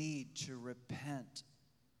urgent need to repent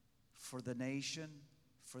for the nation,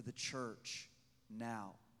 for the church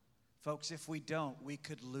now. Folks, if we don't, we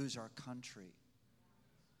could lose our country.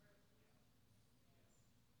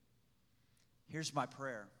 Here's my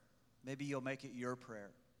prayer. Maybe you'll make it your prayer.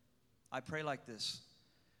 I pray like this.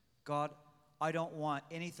 God, I don't want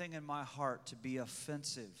anything in my heart to be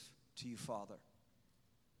offensive to you, Father.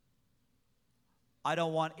 I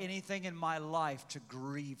don't want anything in my life to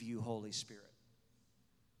grieve you, Holy Spirit.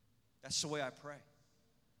 That's the way I pray.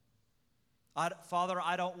 Father,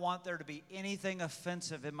 I don't want there to be anything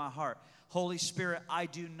offensive in my heart. Holy Spirit, I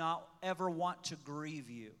do not ever want to grieve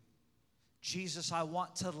you. Jesus, I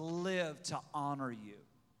want to live to honor you.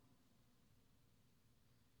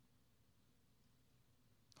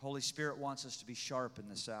 Holy Spirit wants us to be sharp in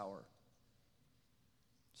this hour.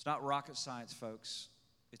 It's not rocket science, folks.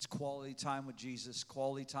 It's quality time with Jesus,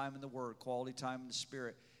 quality time in the Word, quality time in the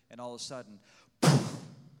Spirit, and all of a sudden,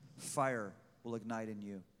 fire will ignite in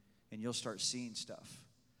you. And you'll start seeing stuff.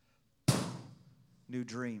 New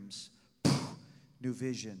dreams, new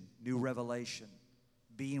vision, new revelation,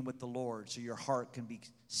 being with the Lord so your heart can be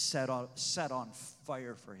set on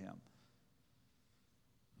fire for Him.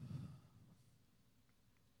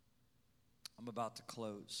 I'm about to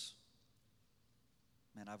close.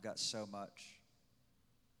 Man, I've got so much.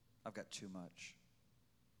 I've got too much.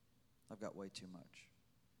 I've got way too much.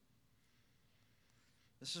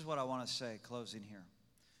 This is what I want to say, closing here.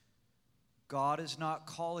 God is not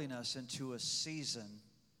calling us into a season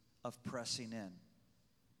of pressing in.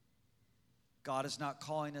 God is not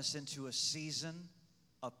calling us into a season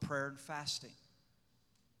of prayer and fasting.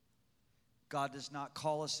 God does not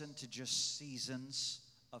call us into just seasons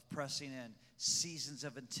of pressing in, seasons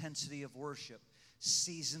of intensity of worship,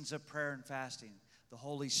 seasons of prayer and fasting. The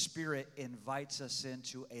Holy Spirit invites us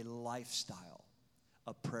into a lifestyle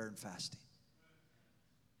of prayer and fasting.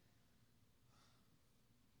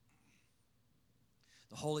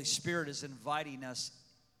 The Holy Spirit is inviting us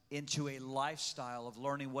into a lifestyle of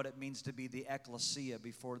learning what it means to be the ecclesia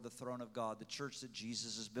before the throne of God, the church that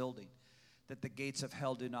Jesus is building, that the gates of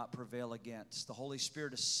hell do not prevail against. The Holy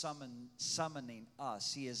Spirit is summoning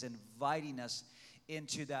us. He is inviting us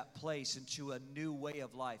into that place, into a new way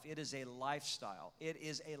of life. It is a lifestyle. It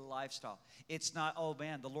is a lifestyle. It's not, oh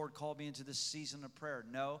man, the Lord called me into this season of prayer.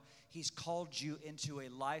 No, He's called you into a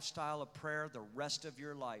lifestyle of prayer the rest of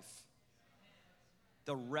your life.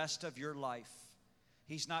 The rest of your life.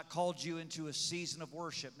 He's not called you into a season of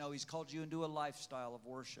worship. No, He's called you into a lifestyle of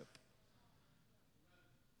worship.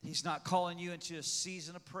 He's not calling you into a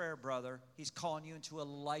season of prayer, brother. He's calling you into a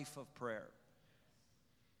life of prayer.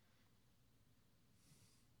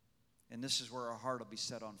 And this is where our heart will be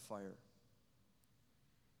set on fire.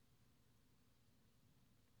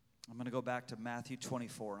 I'm going to go back to Matthew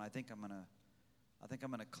 24, and I think I'm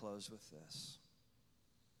going to close with this.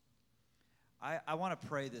 I want to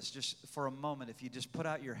pray this just for a moment. If you just put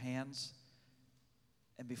out your hands,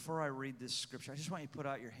 And before I read this scripture, I just want you to put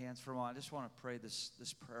out your hands for a moment. I just want to pray this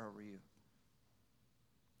prayer over you.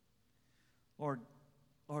 Lord,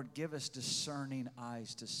 give us discerning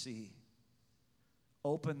eyes to see.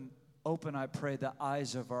 Open, I pray, the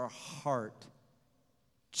eyes of our heart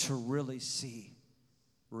to really see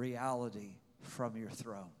reality from your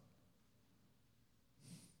throne.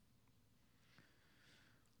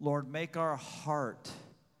 Lord, make our heart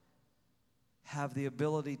have the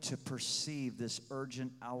ability to perceive this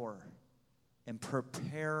urgent hour and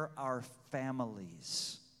prepare our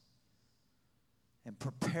families and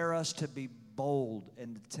prepare us to be bold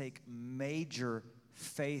and to take major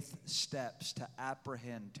faith steps to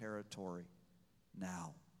apprehend territory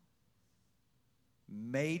now.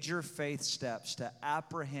 Major faith steps to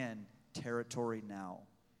apprehend territory now.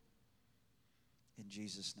 In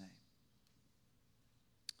Jesus' name.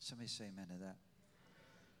 Somebody say amen to that.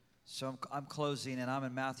 So I'm closing, and I'm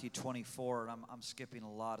in Matthew 24, and I'm skipping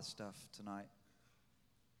a lot of stuff tonight.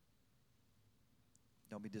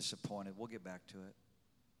 Don't be disappointed. We'll get back to it.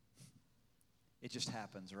 It just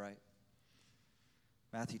happens, right?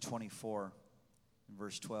 Matthew 24,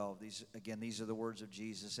 verse 12. These are the words of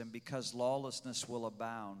Jesus. And because lawlessness will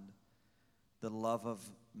abound, the love of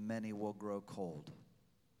many will grow cold.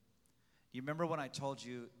 You remember when I told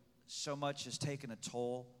you so much has taken a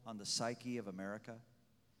toll on the psyche of America?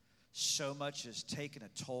 So much has taken a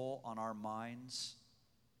toll on our minds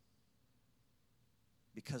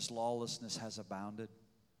because lawlessness has abounded.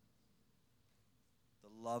 The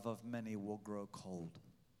love of many will grow cold.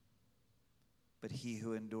 But he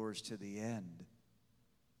who endures to the end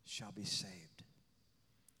shall be saved.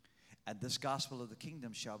 And this gospel of the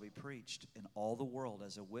kingdom shall be preached in all the world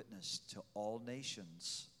as a witness to all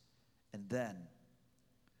nations. And then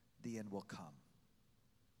the end will come.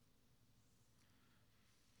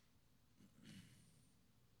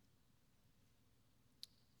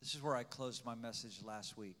 This is where I closed my message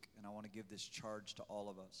last week, and I want to give this charge to all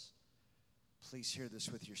of us. Please hear this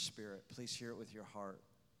with your spirit. Please hear it with your heart.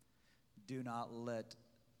 Do not let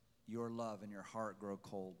your love and your heart grow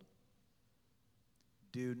cold.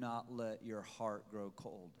 Do not let your heart grow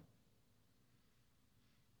cold.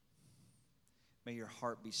 May your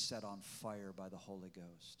heart be set on fire by the Holy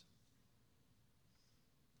Ghost.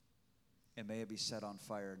 And may it be set on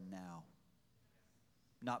fire now.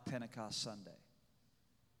 Not Pentecost Sunday.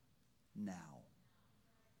 Now.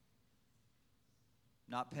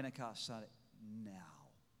 Not Pentecost Sunday. Now.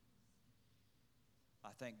 I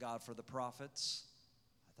thank God for the prophets.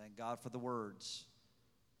 I thank God for the words.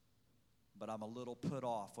 But I'm a little put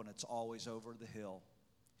off when it's always over the hill.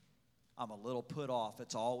 I'm a little put off.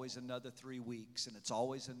 It's always another 3 weeks, and it's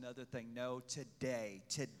always another thing. No, today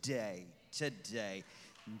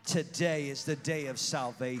is the day of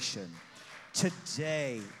salvation.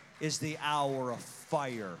 Today is the hour of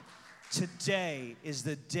fire. Today is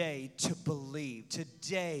the day to believe.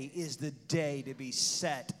 Today is the day to be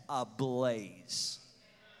set ablaze.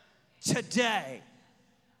 Today.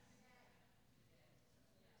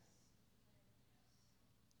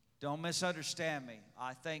 Don't misunderstand me.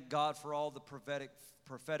 I thank God for all the prophetic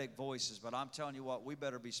voices, but I'm telling you what, we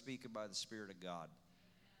better be speaking by the Spirit of God.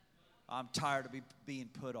 I'm tired of being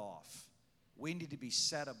put off. We need to be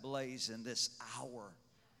set ablaze in this hour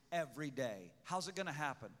every day. How's it going to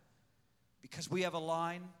happen? Because we have a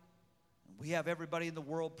line, and we have everybody in the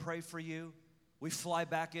world pray for you. We fly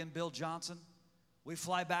back in Bill Johnson. We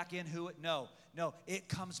fly back in who? No, it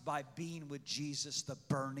comes by being with Jesus, the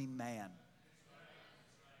burning man.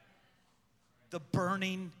 The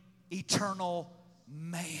burning, eternal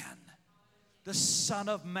man. The Son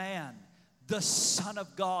of Man. The Son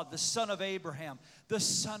of God. The Son of Abraham. The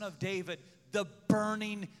Son of David. The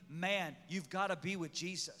burning man. You've got to be with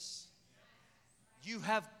Jesus. You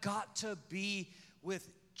have got to be with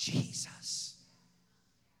Jesus.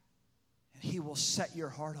 And he will set your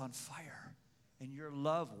heart on fire. And your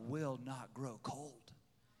love will not grow cold.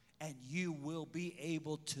 And you will be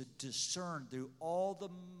able to discern through all the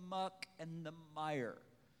muck and the mire.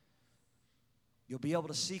 You'll be able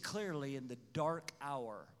to see clearly in the dark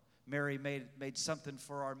hour. Mary made something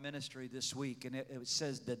for our ministry this week, and it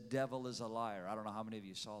says, "The devil is a liar." I don't know how many of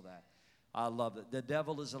you saw that. I love it. The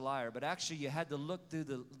devil is a liar. But actually, you had to look through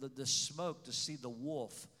the smoke to see the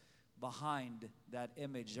wolf behind that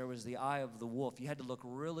image. There was the eye of the wolf. You had to look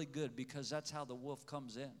really good because that's how the wolf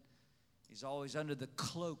comes in. He's always under the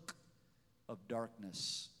cloak of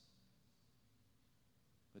darkness.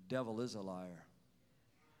 The devil is a liar.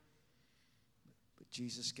 But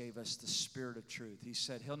Jesus gave us the Spirit of truth. He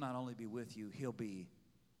said he'll not only be with you, he'll be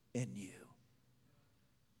in you.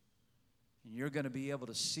 And you're going to be able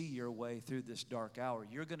to see your way through this dark hour.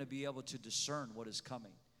 You're going to be able to discern what is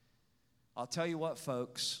coming. I'll tell you what,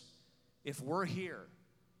 folks, if we're here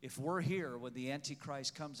when the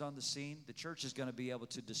Antichrist comes on the scene, the church is going to be able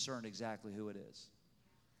to discern exactly who it is.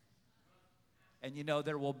 And you know,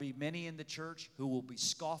 there will be many in the church who will be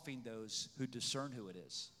scoffing those who discern who it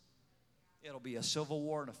is. It'll be a civil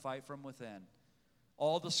war and a fight from within.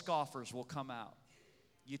 All the scoffers will come out.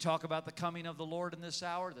 You talk about the coming of the Lord in this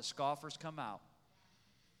hour, the scoffers come out.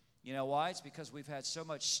 You know why? It's because we've had so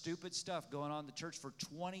much stupid stuff going on in the church for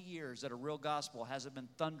 20 years that a real gospel hasn't been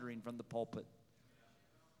thundering from the pulpit.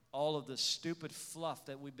 All of the stupid fluff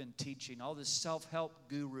that we've been teaching, all this self-help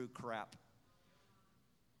guru crap.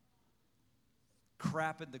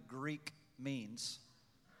 Crap in the Greek means.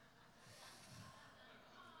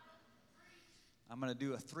 I'm going to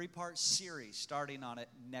do a 3-part series starting on it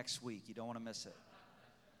next week. You don't want to miss it.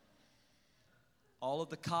 All of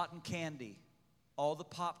the cotton candy, all the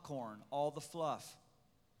popcorn, all the fluff.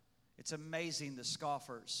 It's amazing, the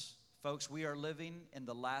scoffers. Folks, we are living in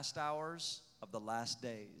the last hours of the last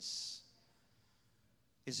days.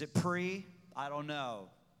 Is it pre? I don't know.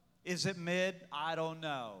 Is it mid? I don't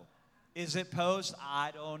know. Is it post?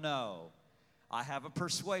 I don't know. I have a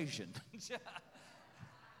persuasion.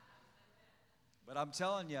 But I'm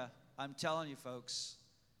telling you, folks,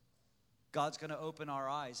 God's going to open our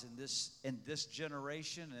eyes in this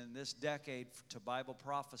generation and in this decade to Bible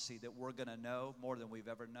prophecy that we're going to know more than we've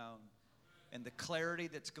ever known. And the clarity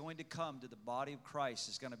that's going to come to the body of Christ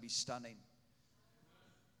is going to be stunning.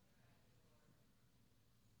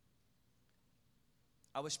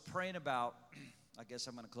 I was praying about, I guess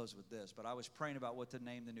I'm going to close with this, but I was praying about what to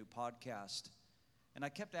name the new podcast. And I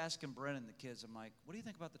kept asking Brennan and the kids, I'm like, what do you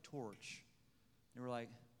think about the torch? They were like,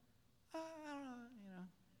 I don't know, you know.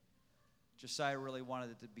 Josiah really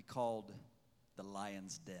wanted it to be called The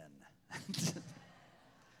Lion's Den.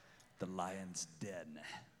 The Lion's Den.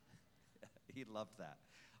 He loved that.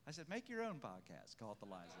 I said, make your own podcast. Call it The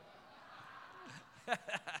Lion's Den.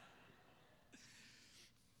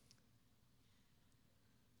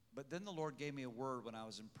 But then the Lord gave me a word when I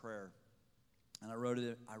was in prayer. And I wrote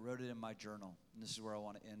it in my journal. And this is where I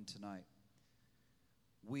want to end tonight.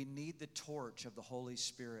 We need the torch of the Holy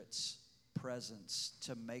Spirit's presence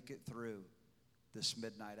to make it through this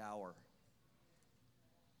midnight hour.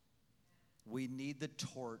 We need the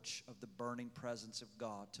torch of the burning presence of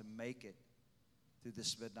God to make it through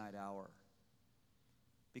this midnight hour.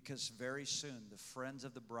 Because very soon the friends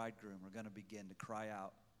of the bridegroom are going to begin to cry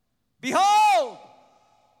out, Behold!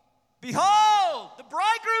 Behold! The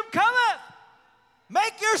bridegroom cometh!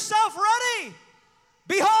 Make yourself ready!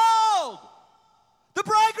 Behold! The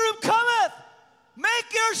bridegroom cometh!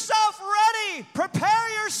 Make yourself ready!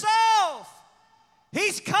 Prepare yourself!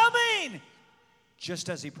 He's coming! Just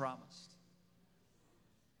as he promised.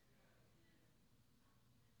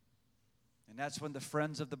 And that's when the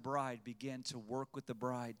friends of the bride begin to work with the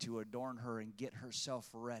bride to adorn her and get herself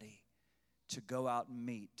ready to go out and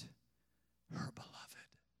meet her beloved.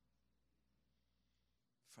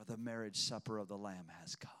 For the marriage supper of the Lamb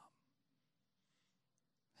has come.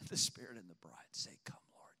 And the Spirit and the bride say, Come,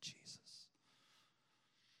 Lord Jesus.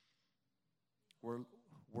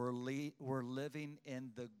 We're living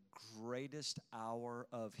in the greatest hour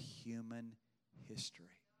of human history.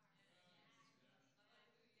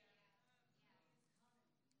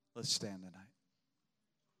 Let's stand tonight.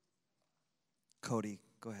 Cody,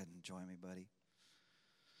 go ahead and join me, buddy.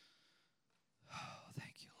 Oh,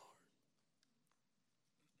 thank you, Lord.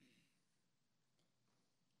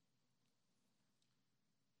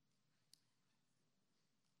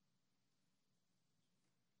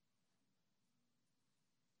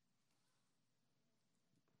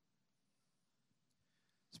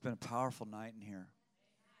 It's been a powerful night in here.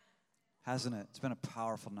 Hasn't it? It's been a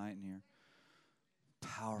powerful night in here.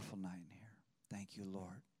 Powerful night in here. Thank you,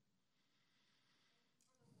 Lord.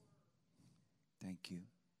 Thank you.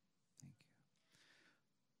 Thank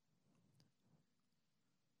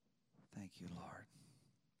you. Thank you, Lord.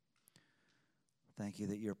 Thank you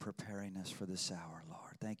that you're preparing us for this hour,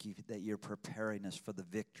 Lord. Thank you that you're preparing us for the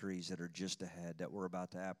victories that are just ahead, that we're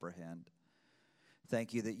about to apprehend.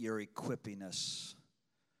 Thank you that you're equipping us.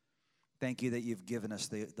 Thank you that you've given us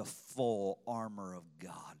the full armor of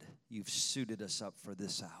God. You've suited us up for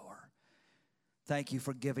this hour. Thank you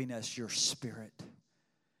for giving us your Spirit.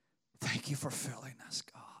 Thank you for filling us,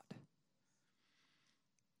 God.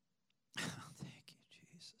 Thank you,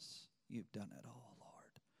 Jesus. You've done it all,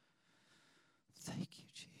 Lord. Thank you,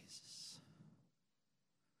 Jesus.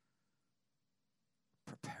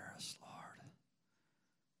 Prepare us, Lord.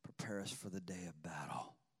 Prepare us for the day of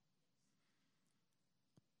battle.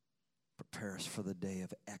 Prepare prepare us for the day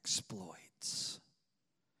of exploits.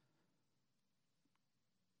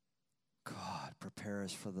 God, prepare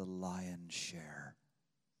us for the lion's share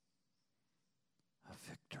of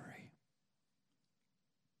victory.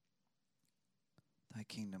 Thy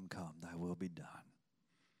kingdom come, thy will be done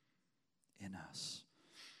in us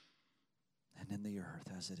and in the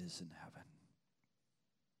earth as it is in heaven.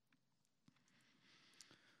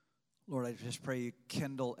 Lord, I just pray you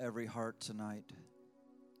kindle every heart tonight.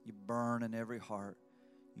 You burn in every heart.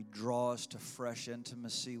 You draw us to fresh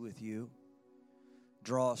intimacy with you.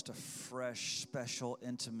 Draw us to fresh, special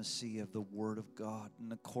intimacy of the Word of God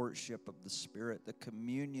and the courtship of the Spirit, the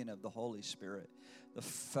communion of the Holy Spirit, the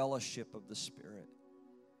fellowship of the Spirit,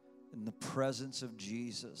 in the presence of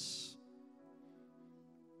Jesus.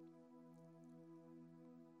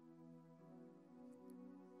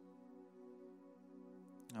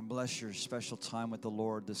 And bless your special time with the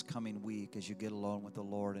Lord this coming week as you get alone with the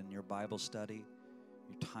Lord in your Bible study,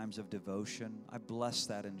 your times of devotion. I bless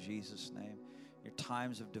that in Jesus' name. Your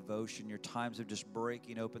times of devotion, your times of just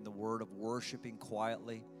breaking open the Word, of worshiping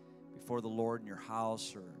quietly before the Lord in your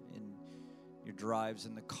house or in your drives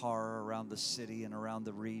in the car around the city and around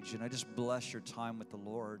the region. I just bless your time with the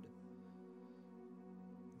Lord.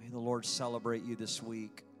 May the Lord celebrate you this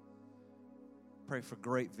week. Pray for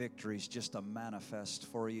great victories just to manifest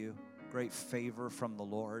for you. Great favor from the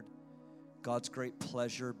Lord. God's great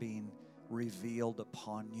pleasure being revealed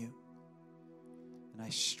upon you. And I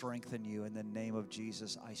strengthen you in the name of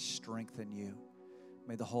Jesus. I strengthen you.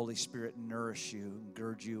 May the Holy Spirit nourish you and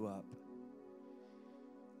gird you up.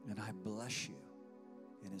 And I bless you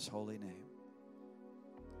in His holy name.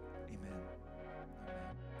 Amen.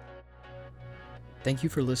 Amen. Thank you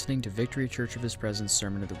for listening to Victory Church of His Presence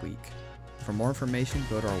Sermon of the Week. For more information,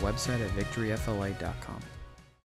 go to our website at victoryfla.com.